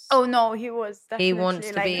 yes. Oh no, he was definitely He wants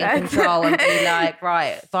to like be that. in control and be like,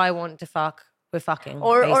 right, if I want to fuck, we're fucking.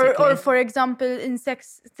 or basically. for example in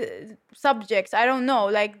sex subjects, I don't know,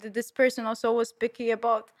 like this person also was picky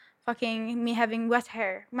about fucking me having wet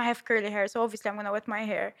hair. I have curly hair, so obviously I'm gonna wet my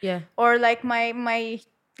hair. Yeah. Or like my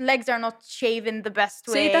legs are not shaven the best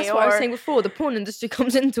way. See, that's what I was or- saying before. The porn industry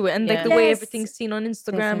comes into it, and like Yeah. the way Yes. everything's seen on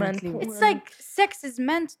Instagram Definitely. and porn. It's like sex is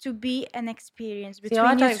meant to be an experience See, between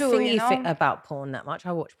I you don't two, think you you know? think about porn that much.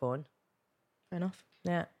 I watch porn. Fair enough.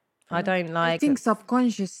 Yeah. I don't like. I think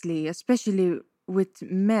subconsciously, especially with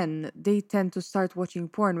men, they tend to start watching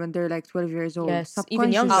porn when they're like 12 years old. Yes,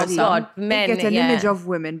 even younger. Subconsciously, Oh, God, men, they get an yeah. image of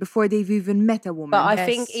women before they've even met a woman. But I Yes.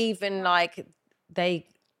 think even like they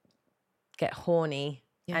get horny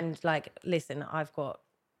Yeah. and like, listen, I've got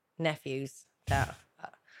nephews that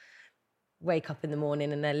wake up in the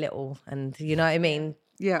morning and they're little, and you know what I mean.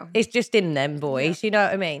 yeah. It's just in them boys, you know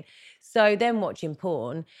what I mean? So them watching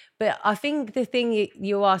porn. But I think the thing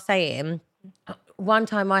you are saying, one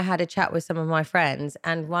time I had a chat with some of my friends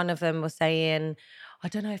and one of them was saying, I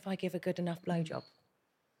don't know if I give a good enough blowjob.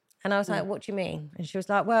 And I was like, what do you mean? And she was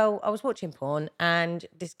like, well, I was watching porn and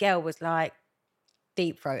this girl was like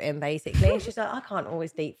deep throating basically. And she's like, I can't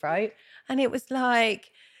always deep throat. And it was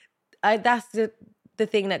like, that's the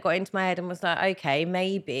thing that got into my head and was like, okay,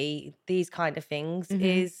 maybe these kind of things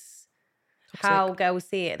is how girls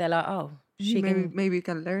see it. They're like, oh, she can... Maybe you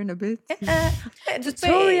can learn a bit.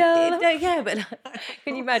 Tutorial. Yeah, but like,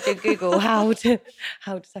 can you imagine Google how to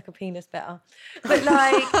suck a penis better? But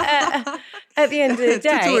like at the end of the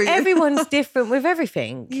day, Tutorial. everyone's different with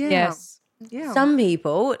everything. Yeah. Yes. Yeah. Some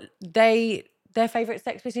people, their favourite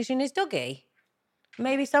sex position is doggy.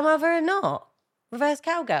 Maybe some other are not. Reverse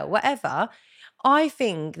cowgirl, whatever. I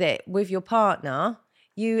think that with your partner,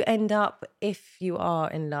 you end up, if you are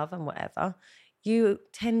in love and whatever, you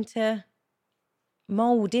tend to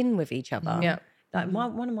mould in with each other. Yeah. Like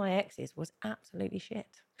one of my exes was absolutely shit,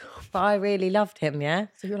 but I really loved him, yeah.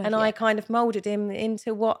 So you're like, and I kind of moulded him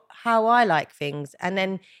into how I like things, and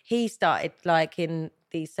then he started liking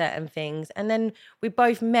these certain things, and then we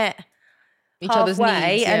both met Each other's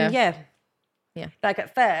halfway, needs, and yeah. yeah. Like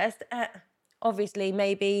at first, obviously,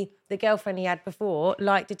 maybe the girlfriend he had before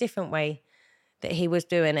liked a different way that he was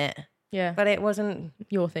doing it, Yeah. but it wasn't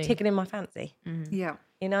Your thing. tickling my fancy, Yeah.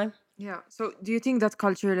 you know. Yeah. So do you think that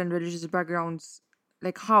cultural and religious backgrounds,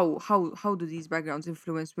 like how do these backgrounds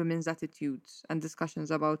influence women's attitudes and discussions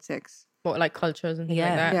about sex? What, like cultures and things Yeah.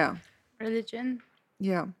 like that? Yeah. Religion.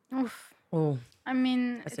 Yeah. Oof. Oh, I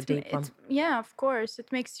mean, That's a deep one. Yeah, of course.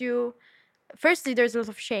 It makes you. Firstly, there's a lot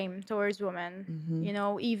of shame towards women. Mm-hmm. You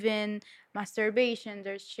know, even masturbation,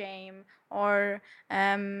 there's shame, or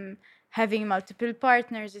having multiple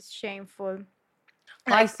partners is shameful.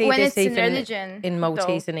 I see when this it's in even religion, in though.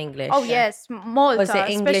 Maltese and English. Oh yes, Malta. Was it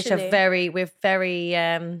English especially. we're very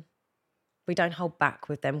we don't hold back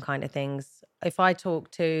with them kind of things. If I talk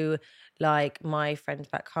to like my friends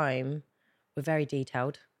back home, we're very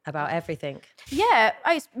detailed about everything. Yeah,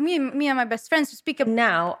 me and my best friends speak about.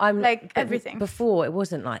 Now I'm Like but everything. Before it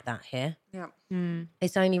wasn't like that here. Yeah.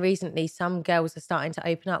 It's only recently some girls are starting to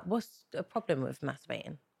open up. What's the problem with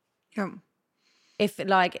masturbating? Yeah. If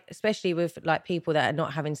like, especially with like people that are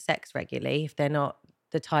not having sex regularly, if they're not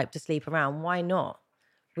the type to sleep around, why not?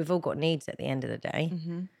 We've all got needs at the end of the day.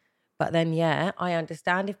 But then, yeah, I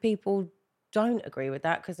understand if people don't agree with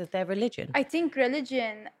that because of their religion. I think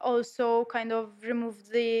religion also kind of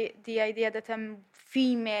removed the idea that a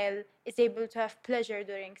female is able to have pleasure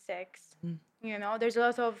during sex. You know, there's a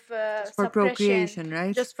lot of Just for suppression, procreation,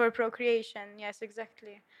 right? just for procreation. Yes,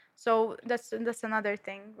 exactly. So that's another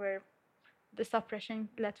thing where the suppression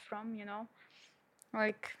led from. You know,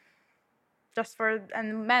 like just for,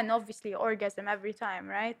 and men obviously orgasm every time,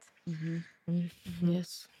 right?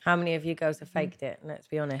 Yes. How many of you girls have faked it? Let's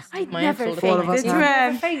be honest. I My never ex all the faked time. it, You've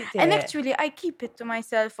man. never faked And it? actually, I keep it to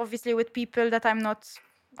myself, obviously, with people that I'm not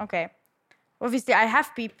okay. Obviously, I had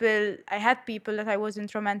people that I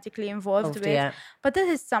wasn't romantically involved with. Yeah. But that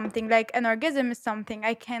is something, like an orgasm is something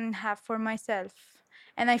I can have for myself.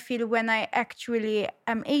 And I feel when I actually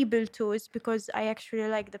am able to, it's because I actually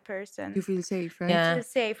like the person. You feel safe, right? Yeah. Feel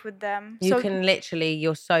safe with them. You can literally,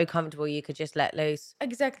 you're so comfortable, you could just let loose.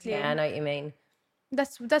 Exactly. Yeah, I know what you mean.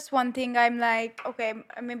 That's one thing I'm like, okay,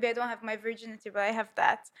 maybe I don't have my virginity, but I have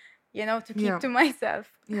that, you know, to keep to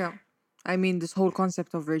myself. Yeah. I mean, this whole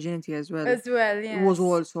concept of virginity as well. As well, yes. It was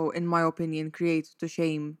also, in my opinion, created to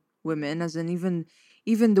shame women, as in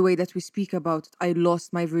even the way that we speak about it, I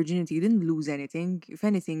lost my virginity. You didn't lose anything. If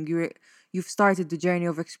anything, you've started the journey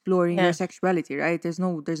of exploring your sexuality, right? There's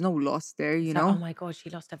no loss there, you know? Like, oh my God,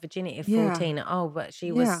 she lost her virginity at 14. Oh, but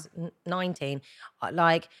she was 19.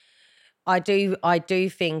 Like, I do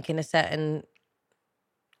think in a certain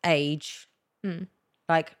age,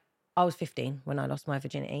 like I was 15 when I lost my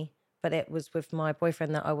virginity, but it was with my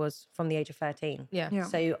boyfriend that I was from the age of 13. Yeah.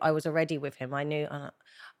 So I was already with him. I know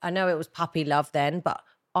it was puppy love then, but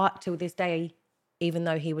till this day, even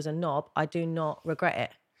though he was a knob, I do not regret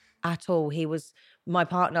it at all. He was my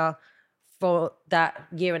partner for that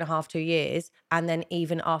year and a half, 2 years. And then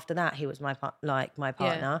even after that, he was my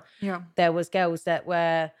partner. Yeah. There was girls that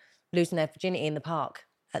were losing their virginity in the park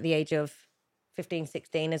at the age of 15,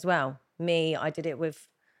 16 as well. Me, I did it with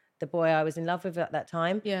the boy I was in love with at that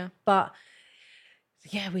time. Yeah. But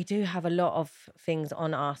yeah, we do have a lot of things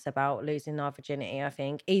on us about losing our virginity, I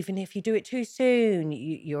think. Even if you do it too soon,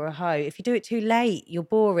 you're a hoe. If you do it too late, you're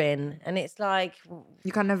boring. And it's like...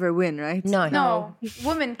 You can never win, right? No,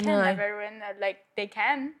 women can never win. Like, they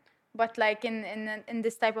can. But like in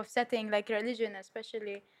this type of setting, like religion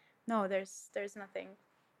especially, no, there's nothing.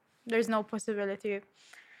 There's no possibility.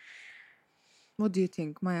 What do you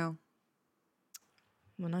think, Maya?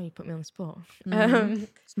 Well, now you put me on the spot.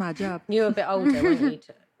 It's my job. You were a bit older, weren't you?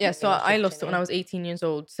 Yeah, so I lost it when I was 18 years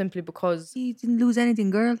old, simply because... You didn't lose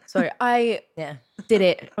anything, girl. Sorry, I did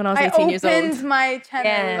it when I was 18 years old. I opened my channel.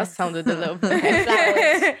 Yeah. That sounded a little bit...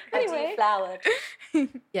 Anyway. Flowered.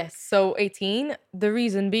 Yes, so 18. The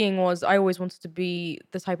reason being was I always wanted to be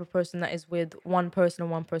the type of person that is with one person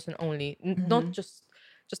and one person only. Not just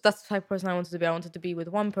that's the type of person I wanted to be. I wanted to be with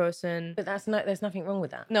one person. But there's nothing wrong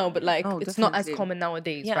with that. No, but like it's not as definitely. common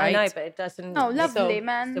nowadays, Yeah, right? I know, but it doesn't... No, lovely, it's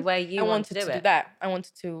man. the way you I want wanted to do it. that. I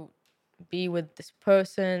wanted to be with this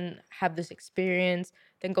person, have this experience,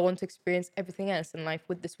 then go on to experience everything else in life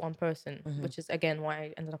with this one person, which is again why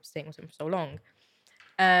I ended up staying with him for so long.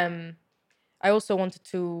 I also wanted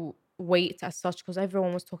to wait as such because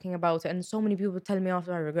everyone was talking about it, and so many people were telling me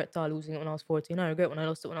after, I regret losing it when I was 14. I regret when I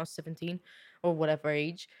lost it when I was 17 or whatever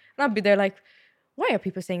age. And I'd be there like, why are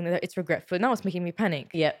people saying that it's regretful? Now it's making me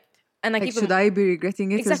panic. Yeah. And I Like, keep should I be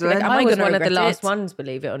regretting it Exactly, as well? like, am I I was gonna one of the regret last it? ones,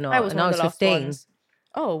 believe it or not. I was and one I of was the last 15. ones.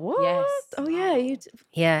 Oh, what? Yes. Oh, yeah.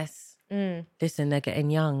 Yes. Listen, they're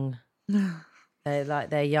getting young.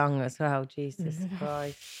 They're young as well. Jesus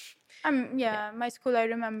Christ. My school, I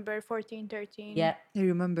remember 14, 13. Yeah. I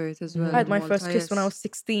remember it as well. I had my Malta, first kiss when I yes. was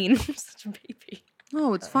 16. I'm such a baby.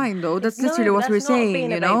 No, it's fine though. That's No, literally what that's we're not saying,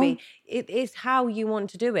 being a you know? baby. It is how you want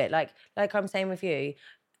to do it. Like I'm saying with you,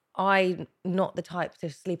 I'm not the type to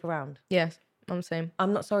sleep around. Yes, I'm the same.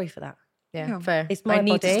 I'm not sorry for that. Yeah, Yeah. fair. It's my I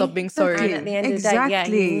need to body. stop being sorry. And at the end of the day, yeah,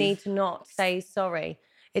 Exactly. you need to not say sorry.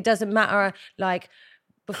 It doesn't matter. Like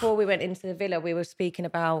before we went into the villa, we were speaking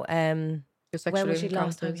about when was your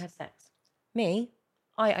last time you had sex? Me,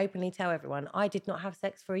 I openly tell everyone I did not have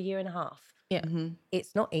sex for a year and a half. Yeah.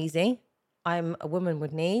 It's not easy. I'm a woman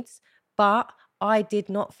with needs, but I did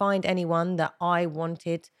not find anyone that I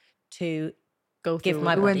wanted to give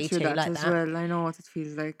my I body went through to that like as that. well. I know what it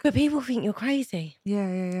feels like. But people think you're crazy. Yeah.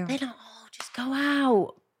 They're like, oh, just go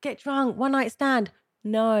out, get drunk, one night stand.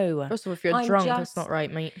 No. First of all, if you're drunk, that's not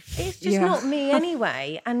right, mate. It's just not me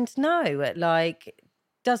anyway. And no, like,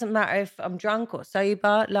 doesn't matter if I'm drunk or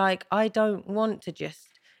sober. Like, I don't want to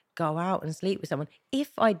just go out and sleep with someone.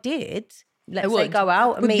 If I did, let's say go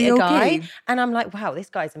out and Would meet be a guy, okay. and I'm like, wow, this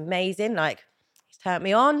guy's amazing. Like, he's turned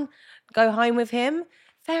me on. Go home with him.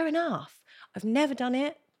 Fair enough. I've never done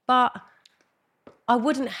it, but I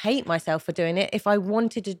wouldn't hate myself for doing it if I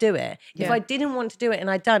wanted to do it. If Yeah. I didn't want to do it and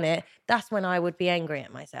I'd done it, that's when I would be angry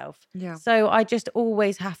at myself. Yeah. So I just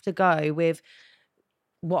always have to go with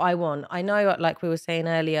what I want. I know, like we were saying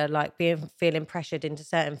earlier, like feeling pressured into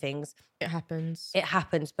certain things. It happens. It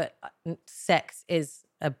happens, but sex is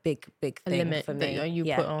a big thing limit for that me. you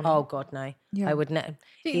yeah. put on. Oh God, no. Yeah. I would never.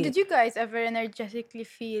 Did you guys ever energetically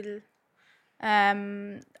feel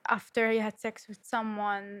after you had sex with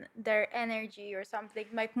someone, their energy or something,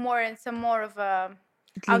 like more of a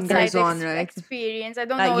It lingers on, right? experience? I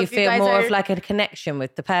don't Like know you if you feel guys more are of like a connection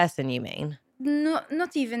with the person, you mean?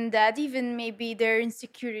 not even that, even maybe their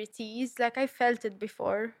insecurities. Like I felt it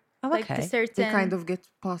before. Oh, Like the okay. certain They kind of get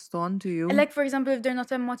passed on to you. like, for example, if they're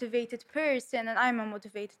not a motivated person and I'm a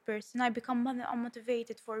motivated person, I become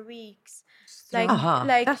unmotivated for weeks. Like, Uh-huh.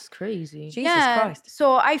 like That's crazy. Jesus yeah. Christ. So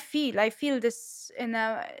I feel this in a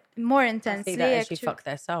more I intensely. see that as you actually. fuck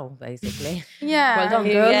their soul, basically. Yeah. Well done,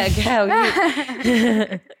 girl. Yeah,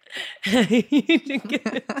 girl. You did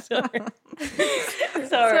good. Sorry.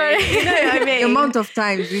 Sorry. You know what I mean? The amount of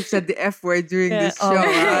times we've said the F word during this show.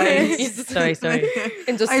 Sorry.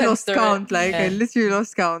 Just I lost censor it. count. Like I literally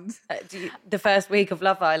lost count. The first week of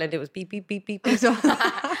Love Island, it was beep, beep, beep, beep, beep. So,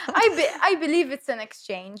 I believe it's an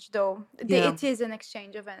exchange, though. Yeah. It is an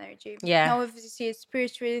exchange of energy. Yeah. Now, if you see it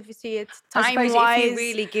spiritually, if you see it I time suppose wise, if you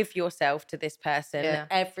really give yourself to this person, Yeah.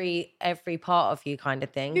 every part of you kind of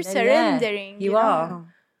thing, you're then surrendering. you know? are.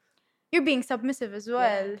 You're being submissive as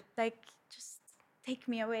well. Like, just take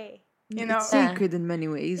me away. You know? it's sacred in many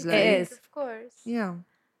ways. Like, It is. Of course. Yeah.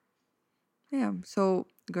 Yeah. So,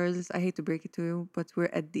 girls, I hate to break it to you, but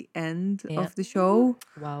we're at the end Yeah. of the show.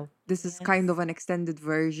 Wow. This is kind of an extended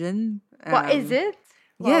version. What is it?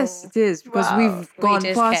 Yes, Wow. it is, because Wow. we've gone We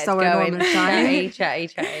just past kept our going. normal time.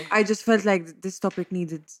 Chatty. I just felt like this topic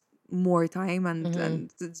needed more time, and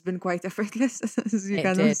it's been quite effortless, as you It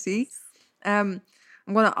can all did. see.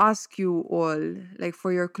 I'm gonna ask you all, like,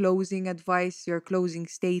 for your closing advice, your closing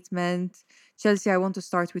statement. Chelsea, I want to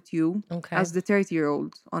start with you. Okay. As the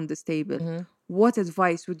 30-year-old on this table. What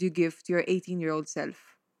advice would you give to your 18-year-old self?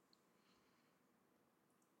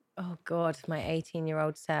 Oh God, my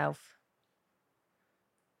 18-year-old self.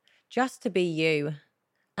 Just to be you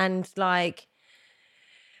and like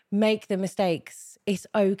make the mistakes. It's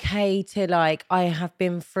okay to like, I have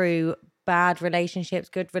been through bad relationships,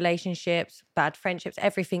 good relationships, bad friendships,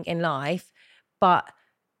 everything in life, but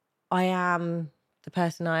I am the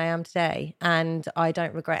person I am today and I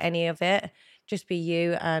don't regret any of it. Just be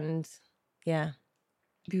you and yeah.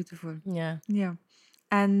 Beautiful. Yeah. Yeah.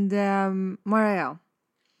 And Mariah,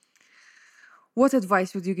 what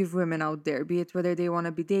advice would you give women out there, be it whether they want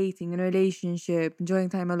to be dating, in a relationship, enjoying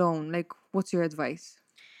time alone? Like, what's your advice?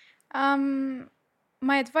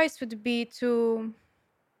 My advice would be to,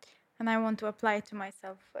 and I want to apply it to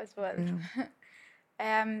myself as well,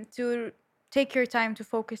 to take your time to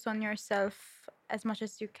focus on yourself as much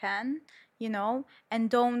as you can, you know, and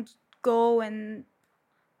don't go and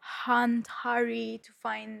hurry to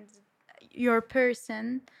find your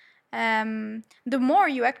person. The more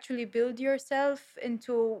you actually build yourself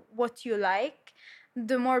into what you like,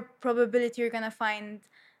 the more probability you're gonna find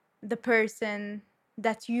the person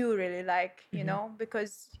that you really like, you know,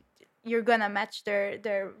 because you're gonna match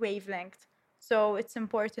their wavelength. So it's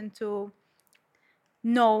important to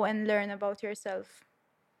know and learn about yourself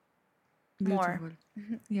more.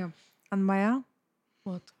 Beautiful. Yeah. And Maya,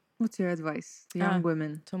 What? what's your advice to young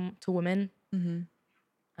women? To women? Mm-hmm.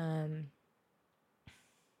 I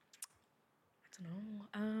don't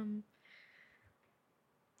know.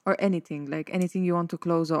 Or anything, like anything you want to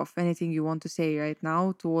close off, anything you want to say right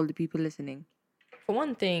now to all the people listening. For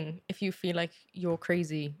one thing, if you feel like you're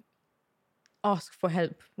crazy, ask for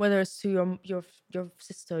help. Whether it's to your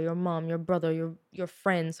sister, your mom, your brother, your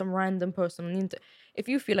friend, some random person on the internet. If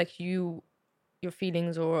you feel like your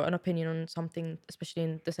feelings or an opinion on something, especially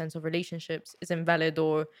in the sense of relationships, is invalid,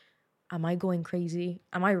 or am I going crazy?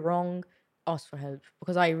 Am I wrong? Ask for help,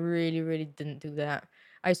 because I really, really didn't do that.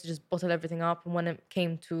 I used to just bottle everything up, and when it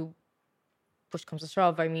came to push comes to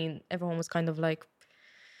shove, I mean, everyone was kind of like,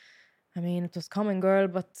 I mean, it was coming, girl,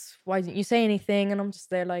 but why didn't you say anything? And I'm just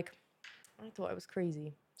there like, I thought I was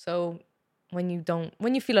crazy. So when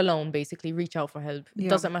you feel alone, basically, reach out for help. It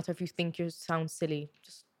doesn't matter if you think you sound silly.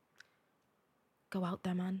 Just go out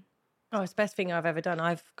there, man. Oh, it's the best thing I've ever done.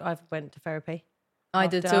 I've went to therapy. I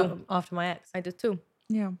did too. After my ex. I did too.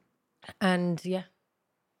 Yeah. And yeah,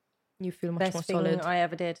 You feel much best more thing solid. I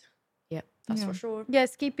ever did. Yeah, that's for sure.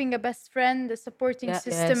 Yes, keeping a best friend, a supporting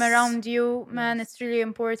system Yes. around you, man, it's really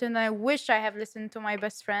important. I wish I have listened to my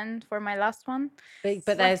best friend for my last one.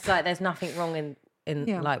 But there's nothing wrong in in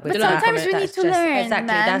Yeah. like with But that. sometimes we need That's to learn, exactly.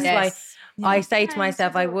 man. That's Yes. why I say to Sometimes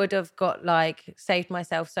myself, you I do. would have got like saved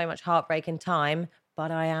myself so much heartbreak and time,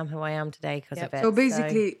 but I am who I am today because Yep. of it. So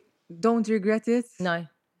basically, don't regret it, no,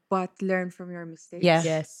 but learn from your mistakes. yeah,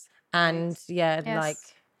 Yes. and yeah, Yes. like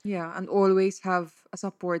Yeah, and always have a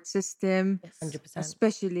support system, 100%.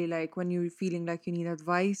 especially like when you're feeling like you need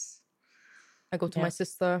advice. I go to Yeah. my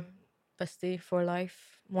sister, bestie for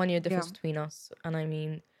life. 1 year difference Yeah. between us. And I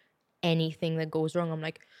mean, anything that goes wrong, I'm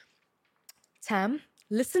like, Tam,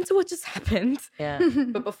 listen to what just happened. Yeah,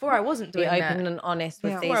 But before I wasn't be doing open that. and honest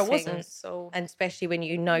with Yeah. Before I these wasn't. things, So and especially when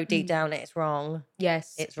you know deep down it's wrong.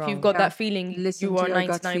 yes, It's if wrong. you've got Yeah. that feeling, Listen you to are your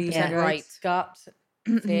gut 99% feeling, Yeah, right? right. Gut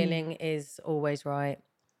feeling is always right.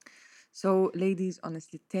 So, ladies,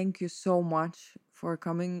 honestly, thank you so much for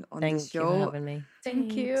coming on this Thank you for show. having me.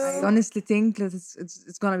 Thank you. I honestly think that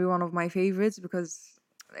it's gonna be one of my favorites because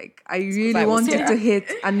like I 'cause really I was wanted to here.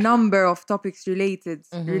 hit a number of topics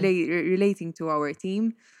Mm-hmm. relating to our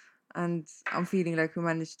team, and I'm feeling like we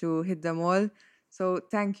managed to hit them all. So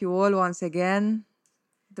thank you all once again.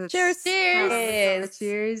 Cheers. Cheers.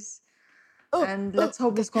 Cheers. And let's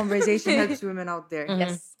hope this conversation helps women out there. Mhm.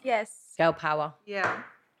 Yes. Yes. Girl power. Yeah.